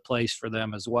this is a place for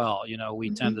them as well. We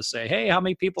tend to say, hey, how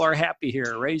many people are happy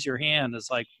here? Raise your hand.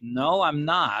 It's like, no, I'm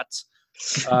not.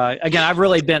 Again, I've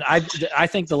really been, I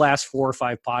think the last 4 or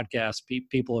 5 podcasts,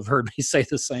 people have heard me say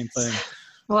the same thing.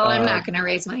 Well, I'm not going to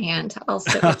raise my hand. I'll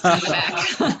sit in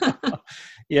the back.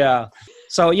 Yeah.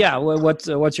 So yeah,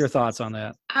 what's your thoughts on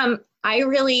that? I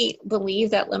really believe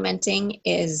that lamenting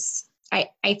is,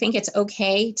 I think it's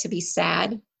okay to be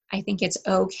sad. I think it's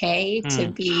okay to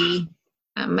be,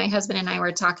 my husband and I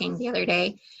were talking the other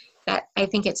day that I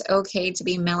think it's okay to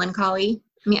be melancholy.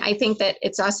 I think that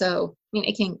it's also,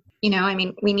 it can,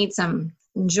 we need some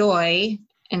joy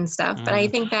and stuff, but I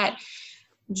think that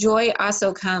joy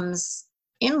also comes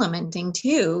in lamenting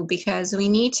too, because we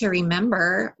need to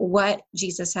remember what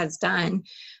Jesus has done,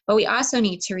 but we also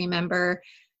need to remember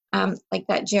like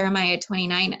that Jeremiah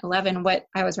 29:11, what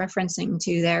I was referencing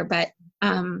to there, but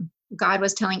God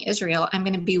was telling Israel, I'm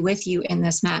going to be with you in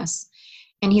this mess.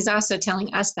 And he's also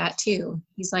telling us that too.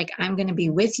 He's like, I'm going to be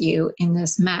with you in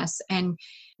this mess. And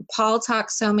Paul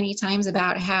talks so many times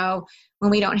about how when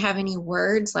we don't have any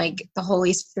words, like the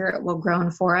Holy Spirit will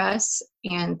groan for us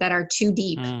and that are too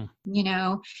deep, And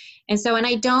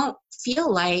I don't feel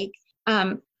like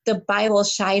the Bible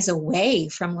shies away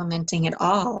from lamenting at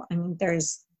all.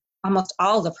 There's almost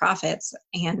all the prophets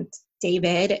and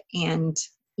David and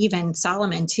even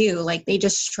Solomon too, like they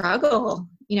just struggle,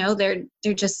 they're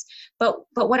just, but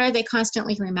what are they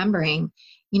constantly remembering?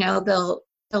 They'll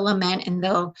lament and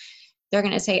they'll they're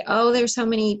going to say, oh, there's so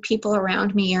many people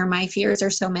around me, or my fears are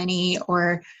so many,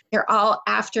 or they're all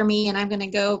after me and I'm going to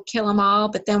go kill them all.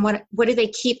 But then what do they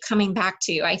keep coming back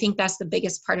to? I think that's the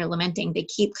biggest part of lamenting. They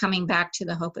keep coming back to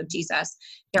the hope of Jesus.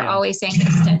 They're always saying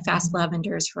that steadfast love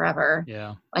endures forever.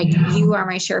 Yeah. Like, you are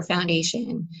my sure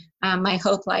foundation. My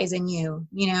hope lies in you,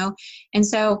 And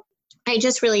so I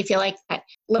just really feel like that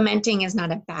lamenting is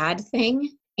not a bad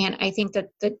thing. And I think that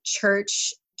the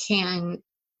church can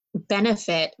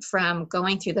benefit from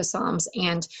going through the Psalms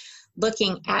and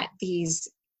looking at these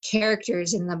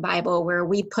characters in the Bible where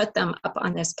we put them up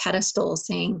on this pedestal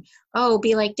saying, oh,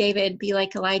 be like David, be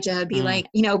like Elijah, be like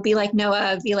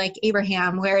Noah, be like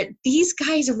Abraham, where these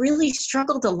guys really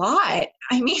struggled a lot.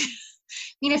 I mean,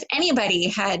 if anybody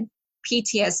had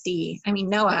PTSD,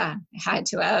 Noah had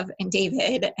to have, and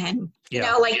David, and,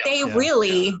 they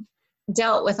really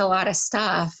dealt with a lot of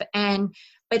stuff.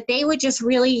 But they would just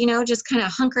really, just kind of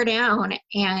hunker down,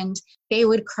 and they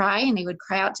would cry, and they would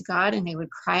cry out to God, and they would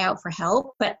cry out for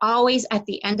help. But always at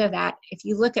the end of that, if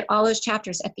you look at all those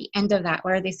chapters, at the end of that,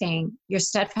 what are they saying? Your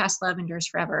steadfast love endures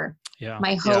forever. Yeah.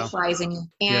 My hope lies in you.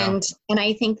 And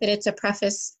I think that it's a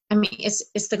preface.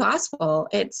 It's the gospel.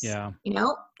 It's,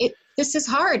 this is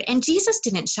hard. And Jesus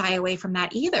didn't shy away from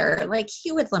that either. Like,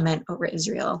 he would lament over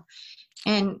Israel.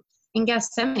 And in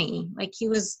Gethsemane, like, he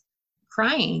was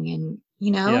crying, and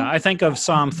Yeah, I think of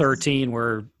Psalm 13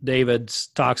 where David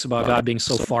talks about God being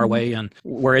so far away, and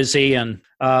where is he? And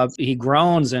he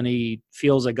groans and he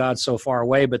feels that God's so far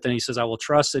away, but then he says, I will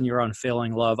trust in your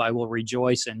unfailing love. I will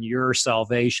rejoice in your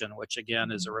salvation, which again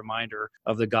is a reminder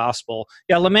of the gospel.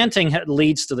 Yeah, lamenting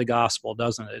leads to the gospel,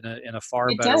 doesn't it? In a far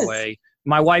better way.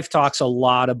 My wife talks a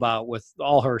lot about, with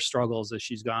all her struggles that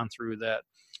she's gone through, that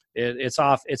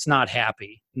it's not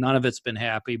happy. None of it's been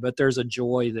happy, but there's a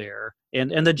joy there.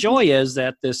 And the joy is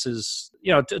that this is,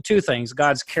 two things.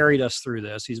 God's carried us through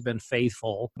this. He's been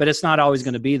faithful, but it's not always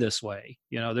going to be this way.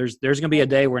 There's going to be a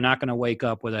day we're not going to wake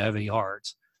up with a heavy heart.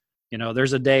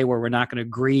 There's a day where we're not going to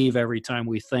grieve every time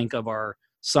we think of our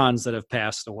sons that have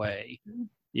passed away.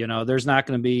 There's going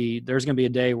to be a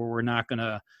day where we're not going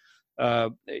to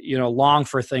long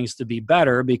for things to be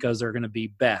better, because they're going to be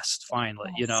best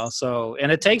finally, so,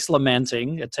 and it takes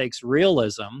lamenting, it takes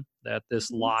realism that this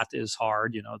lot is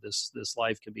hard, this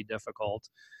life can be difficult.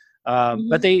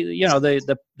 But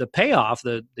the payoff,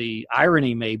 the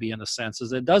irony maybe in a sense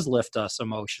is it does lift us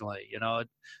emotionally,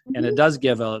 and it does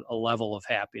give a level of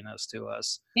happiness to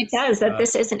us. It does, that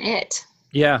this isn't it.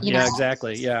 Yeah,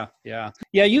 exactly. Yeah.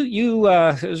 You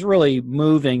it was really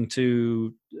moving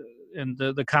to, and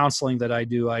the counseling that I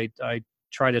do, I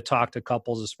try to talk to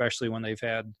couples, especially when they've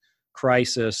had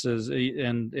crisis,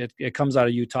 and it comes out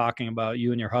of you talking about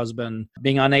you and your husband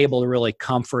being unable to really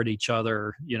comfort each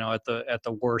other, at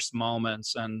the worst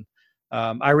moments. And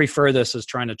I refer this as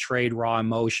trying to trade raw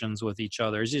emotions with each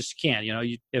other. You just can't,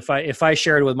 if I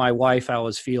shared with my wife how I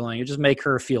was feeling, it just make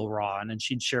her feel raw, and then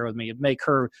she'd share with me, it'd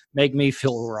make me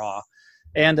feel raw.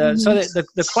 And so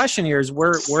the question here is,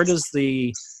 where does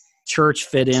the church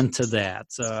fit into that?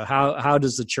 How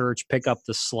does the church pick up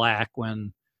the slack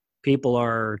when people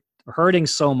are hurting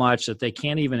so much that they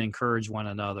can't even encourage one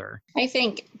another? I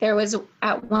think there was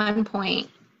at one point,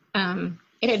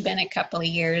 it had been a couple of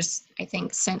years, I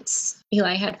think, since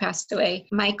Eli had passed away.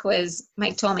 Mike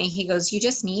told me, he goes, you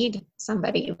just need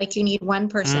somebody, like you need one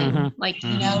person,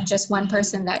 just one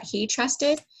person that he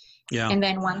trusted. Yeah. And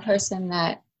then one person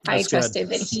that I trusted,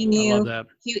 that he knew. That.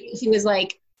 He was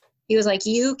like,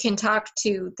 you can talk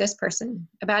to this person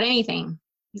about anything.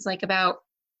 He's like, about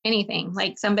anything,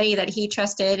 like somebody that he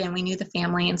trusted, and we knew the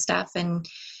family and stuff, and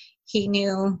he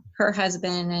knew her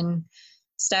husband and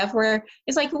stuff, where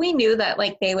it's like, we knew that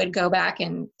like they would go back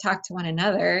and talk to one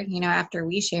another, after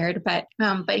we shared, but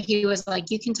he was like,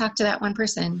 you can talk to that one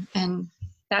person, and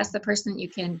that's the person you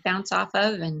can bounce off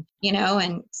of, and,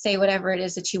 and say whatever it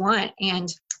is that you want.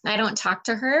 And I don't talk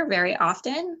to her very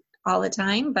often, all the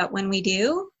time, but when we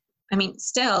do,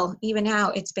 still, even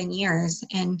now, it's been years,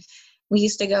 and we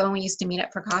used to meet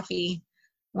up for coffee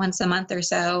once a month or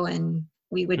so, and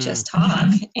we would just talk.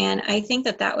 And I think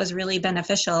that was really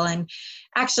beneficial. And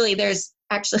actually, there's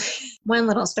one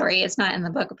little story. It's not in the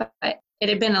book, but it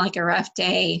had been like a rough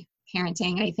day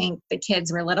parenting. I think the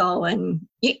kids were little, and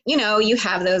you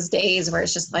have those days where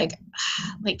it's just like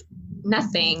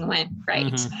nothing went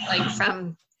right, like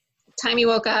from time you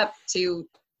woke up to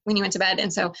when you went to bed.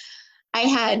 And so I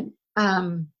had,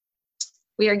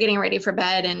 we were getting ready for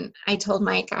bed, and I told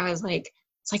Mike, I was like,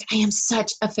 it's like, I am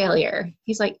such a failure.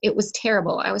 He's like, it was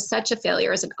terrible. I was such a failure.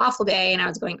 It was an awful day. And I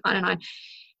was going on and on. And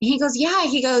he goes, yeah,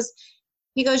 he goes,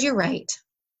 you're right.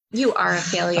 you are a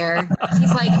failure.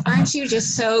 He's like, aren't you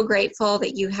just so grateful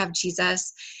that you have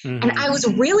Jesus? Mm-hmm. And I was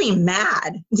really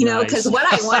mad, you know, because what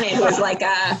I wanted was like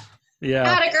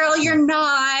Atta girl, you're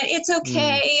not. It's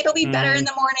okay. It'll be better in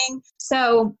the morning.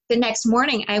 So the next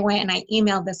morning I went and I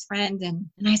emailed this friend and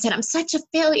I said, I'm such a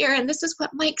failure. And this is what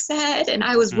Mike said. And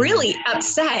I was really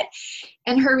upset.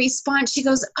 And her response, she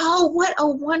goes, oh, what a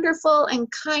wonderful and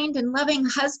kind and loving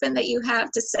husband that you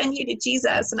have to send you to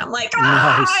Jesus. And I'm like,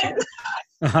 none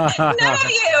of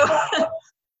you.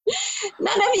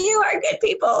 None of you are good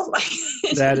people.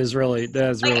 That's really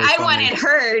I funny. wanted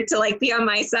her to like be on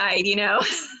my side, you know?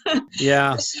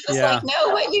 Yeah. She was like,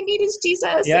 no, what you need is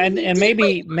Jesus. Yeah. And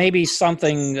maybe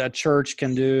something a church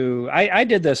can do. I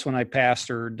did this when I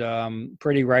pastored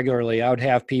pretty regularly. I would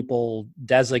have people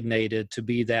designated to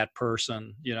be that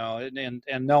person, you know, and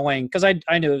knowing, because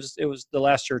I knew it was the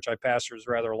last church I pastored was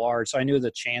rather large. So I knew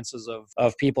the chances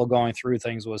of people going through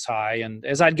things was high. And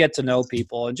as I'd get to know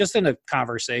people and just in a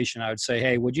conversation, I would say,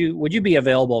 hey, would you be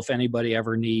available if anybody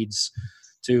ever needs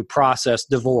to process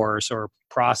divorce or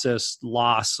process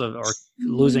loss or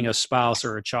losing a spouse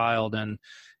or a child, and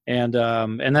then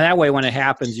that way when it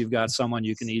happens, you've got someone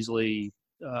you can easily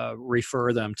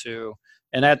refer them to,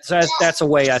 and that's a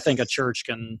way I think a church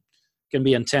can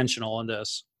be intentional in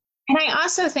this. And I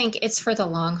also think it's for the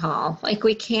long haul. Like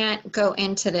we can't go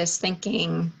into this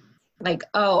thinking like,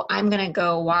 oh, I'm going to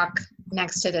go walk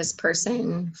next to this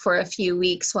person for a few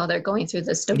weeks while they're going through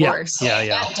this divorce. Yeah.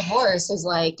 That divorce is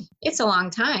like, it's a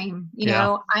long time. You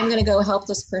know, I'm going to go help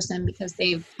this person because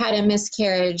they've had a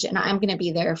miscarriage and I'm going to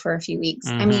be there for a few weeks.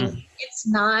 I mean, it's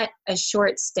not a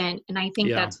short stint. And I think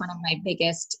that's one of my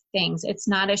biggest things. It's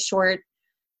not a short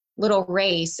little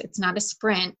race. It's not a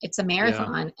sprint. It's a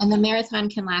marathon. And the marathon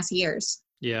can last years.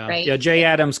 Yeah. Right? Yeah. Jay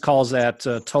Adams calls that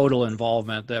total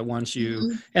involvement, that once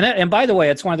you, and by the way,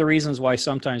 it's one of the reasons why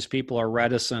sometimes people are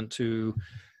reticent to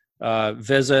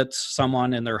visit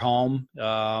someone in their home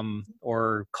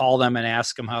or call them and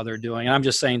ask them how they're doing. And I'm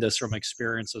just saying this from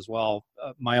experience as well,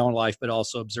 my own life, but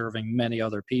also observing many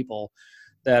other people,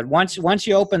 that once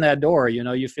you open that door, you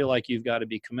know, you feel like you've got to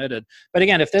be committed. But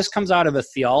again, if this comes out of a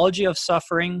theology of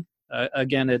suffering,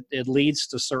 again, it leads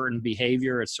to certain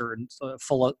behavior. It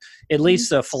leads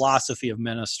to a philosophy of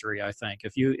ministry. I think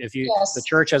if the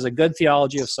church has a good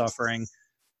theology of suffering,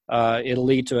 it'll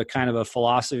lead to a kind of a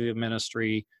philosophy of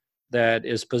ministry that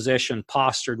is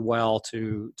postured well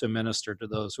to minister to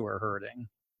those who are hurting.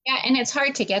 Yeah, and it's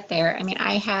hard to get there. I mean,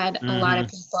 I had a lot of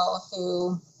people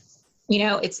who, you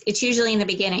know, it's usually in the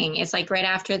beginning. It's like right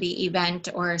after the event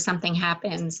or something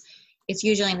happens. It's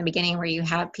usually in the beginning where you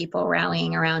have people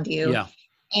rallying around you. Yeah.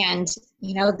 And,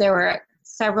 you know, there were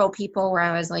several people where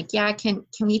I was like, yeah, can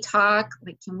we talk?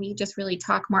 Like, can we just really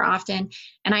talk more often?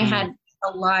 And I had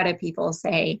a lot of people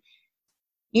say,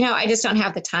 you know, I just don't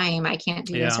have the time. I can't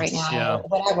do this right now or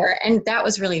whatever. And that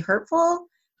was really hurtful.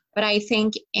 But I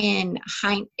think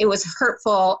it was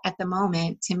hurtful at the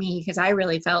moment to me because I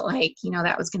really felt like, you know,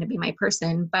 that was going to be my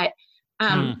person. But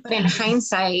in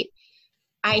hindsight,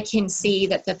 I can see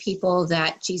that the people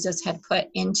that Jesus had put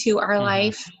into our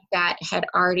life that had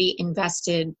already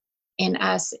invested in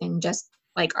us in just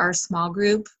like our small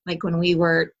group, like when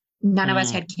none of us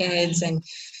had kids and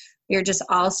we were just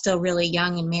all still really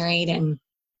young and married. And,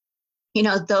 you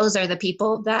know, those are the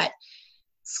people that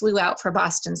flew out for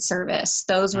Boston service.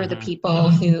 Those were the people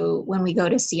who, when we go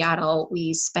to Seattle,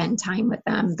 we spend time with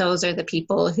them. Those are the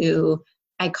people who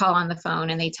I call on the phone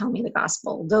and they tell me the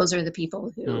gospel. Those are the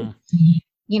people who,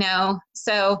 you know,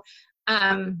 so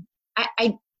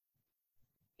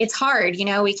it's hard, you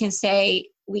know, we can say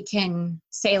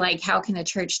like, how can the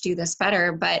church do this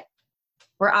better? But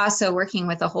we're also working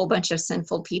with a whole bunch of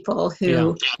sinful people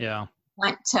who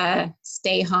want to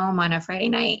stay home on a Friday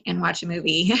night and watch a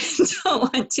movie.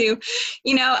 Don't want to,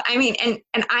 you know, I mean,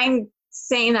 and I'm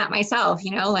saying that myself,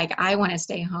 you know, like I want to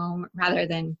stay home rather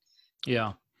than,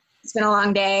 it's been a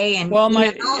long day. And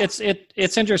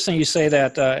it's interesting you say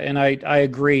that. And I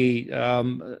agree.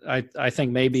 I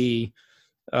think maybe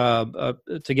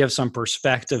to give some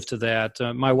perspective to that,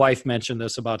 my wife mentioned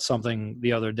this about something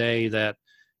the other day that,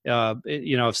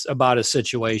 you know, about a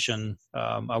situation.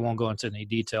 I won't go into any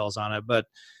details on it, but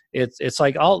it's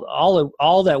like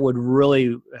all that would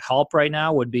really help right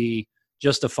now would be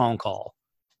just a phone call,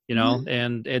 you know,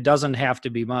 and it doesn't have to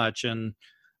be much. And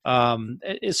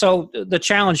so the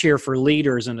challenge here for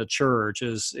leaders in the church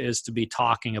is to be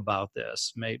talking about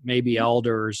this. Maybe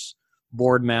elders,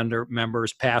 board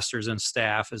members, pastors, and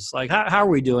staff is like, how are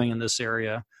we doing in this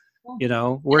area? You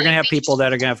know, we're going to have people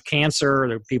that are going to have cancer,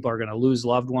 or people are going to lose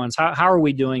loved ones. How are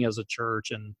we doing as a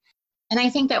church? And I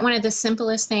think that one of the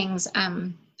simplest things,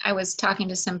 I was talking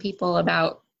to some people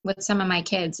about with some of my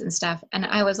kids and stuff. And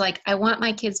I was like, I want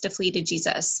my kids to flee to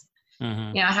Jesus.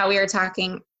 Mm-hmm. You know, how we were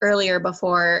talking earlier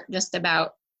before just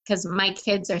about, because my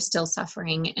kids are still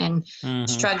suffering and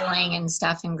struggling and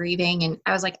stuff and grieving. And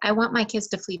I was like, I want my kids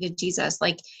to flee to Jesus.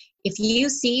 Like, if you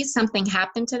see something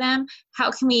happen to them, how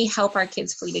can we help our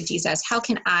kids flee to Jesus? How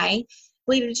can I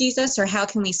flee to Jesus? Or how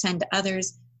can we send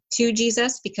others to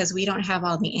Jesus? Because we don't have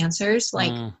all the answers.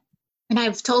 Like, and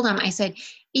I've told them, I said,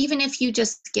 even if you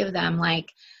just give them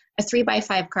like a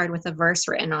 3x5 card with a verse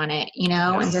written on it, you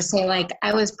know, and just say like,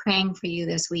 I was praying for you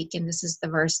this week, and this is the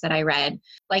verse that I read.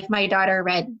 Like my daughter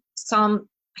read Psalm,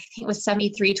 I think it was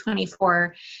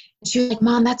 73:24. She was like,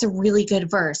 Mom, that's a really good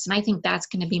verse. And I think that's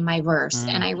going to be my verse.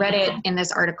 And I read it in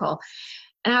this article.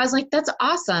 And I was like, that's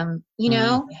awesome, you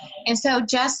know? And so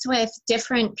just with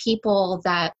different people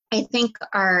that I think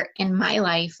are in my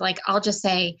life, like I'll just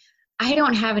say, I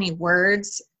don't have any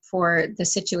words for the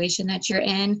situation that you're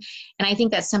in. And I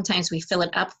think that sometimes we fill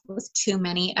it up with too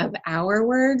many of our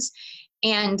words.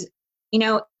 And, you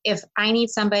know, if I need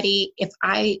somebody, if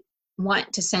I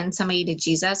want to send somebody to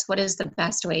Jesus, what is the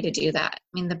best way to do that? I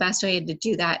mean, the best way to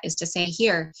do that is to say,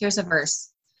 here's a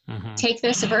verse. Take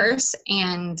this verse,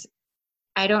 and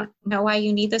I don't know why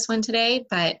you need this one today,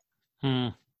 but,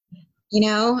 you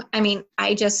know, I mean,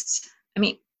 it's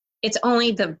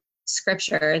only the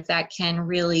scripture that can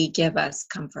really give us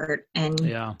comfort. And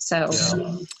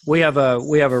we have a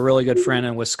really good friend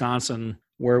in Wisconsin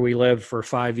where we lived for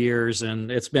 5 years,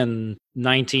 and it's been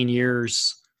 19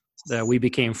 years that we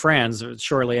became friends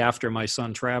shortly after my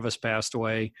son Travis passed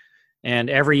away. And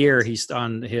every year he's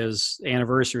on his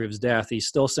anniversary of his death, he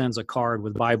still sends a card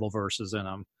with Bible verses in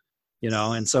them, you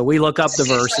know? And so we look up the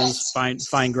verses,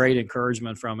 find great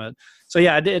encouragement from it. So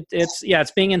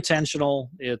it's being intentional.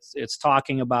 It's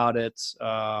talking about it,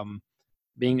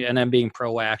 being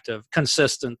proactive.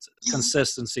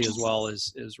 Consistency as well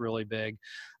is really big.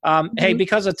 Hey,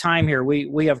 because of time here,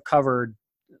 we have covered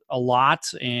a lot,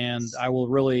 and I will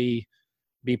really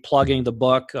be plugging the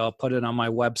book. I'll put it on my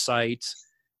website,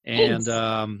 and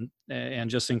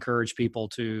just encourage people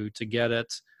to get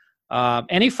it.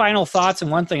 Any final thoughts?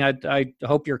 And one thing I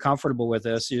hope you're comfortable with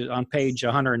this. On page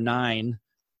 109,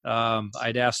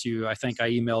 I'd asked you, I think I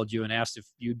emailed you and asked if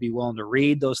you'd be willing to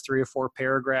read those 3 or 4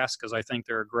 paragraphs, because I think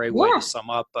they're a great way to sum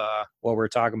up what we're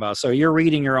talking about. So you're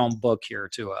reading your own book here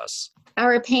to us.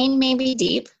 Our pain may be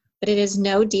deep, but it is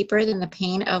no deeper than the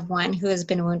pain of one who has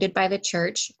been wounded by the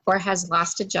church or has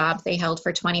lost a job they held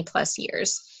for 20 plus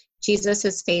years. Jesus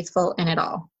is faithful in it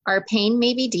all. Our pain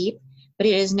may be deep, but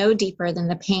it is no deeper than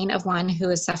the pain of one who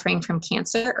is suffering from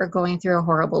cancer or going through a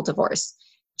horrible divorce.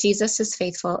 Jesus is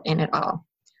faithful in it all.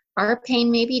 Our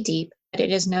pain may be deep, but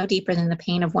it is no deeper than the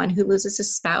pain of one who loses a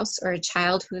spouse or a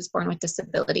child who is born with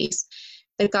disabilities.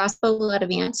 The gospel will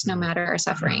advance no matter our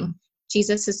suffering.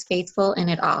 Jesus is faithful in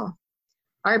it all.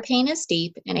 Our pain is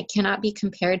deep, and it cannot be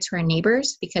compared to our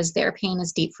neighbors because their pain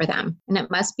is deep for them, and it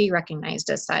must be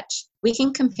recognized as such. We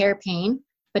can compare pain,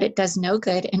 but it does no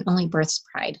good and only births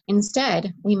pride.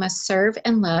 Instead, we must serve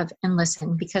and love and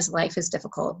listen because life is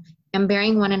difficult, and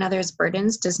bearing one another's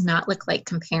burdens does not look like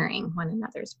comparing one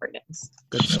another's burdens.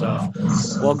 Good stuff.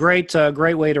 Well, great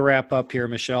way to wrap up here,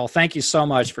 Michelle. Thank you so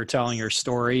much for telling your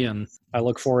story, and I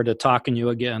look forward to talking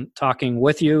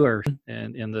with you or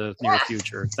in the near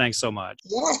future. Thanks so much.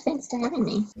 Yeah, thanks for having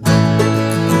me.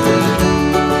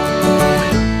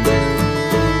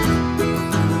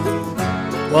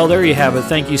 Well, there you have it.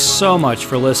 Thank you so much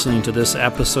for listening to this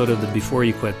episode of the Before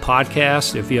You Quit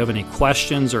podcast. If you have any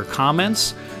questions or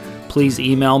comments, please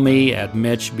email me at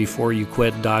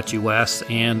mitchbeforeyouquit.us.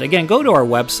 And again, go to our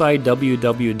website,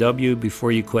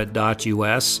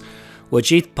 www.beforeyouquit.us,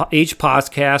 which each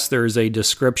podcast, there's a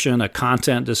description, a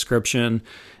content description.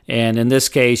 And in this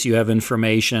case, you have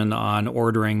information on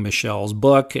ordering Michelle's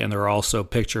book, and there are also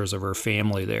pictures of her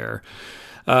family there.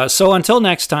 So until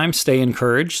next time, stay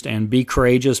encouraged and be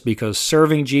courageous, because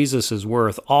serving Jesus is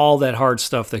worth all that hard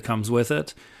stuff that comes with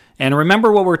it. And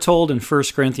remember what we're told in 1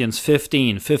 Corinthians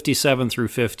 15, 57 through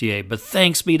 58. But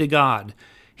thanks be to God,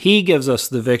 He gives us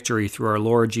the victory through our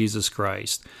Lord Jesus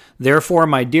Christ. Therefore,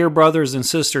 my dear brothers and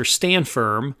sisters, stand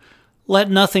firm. Let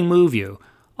nothing move you.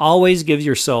 Always give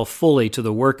yourself fully to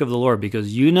the work of the Lord,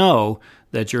 because you know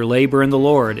that your labor in the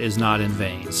Lord is not in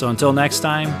vain. So until next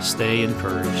time, stay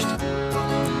encouraged.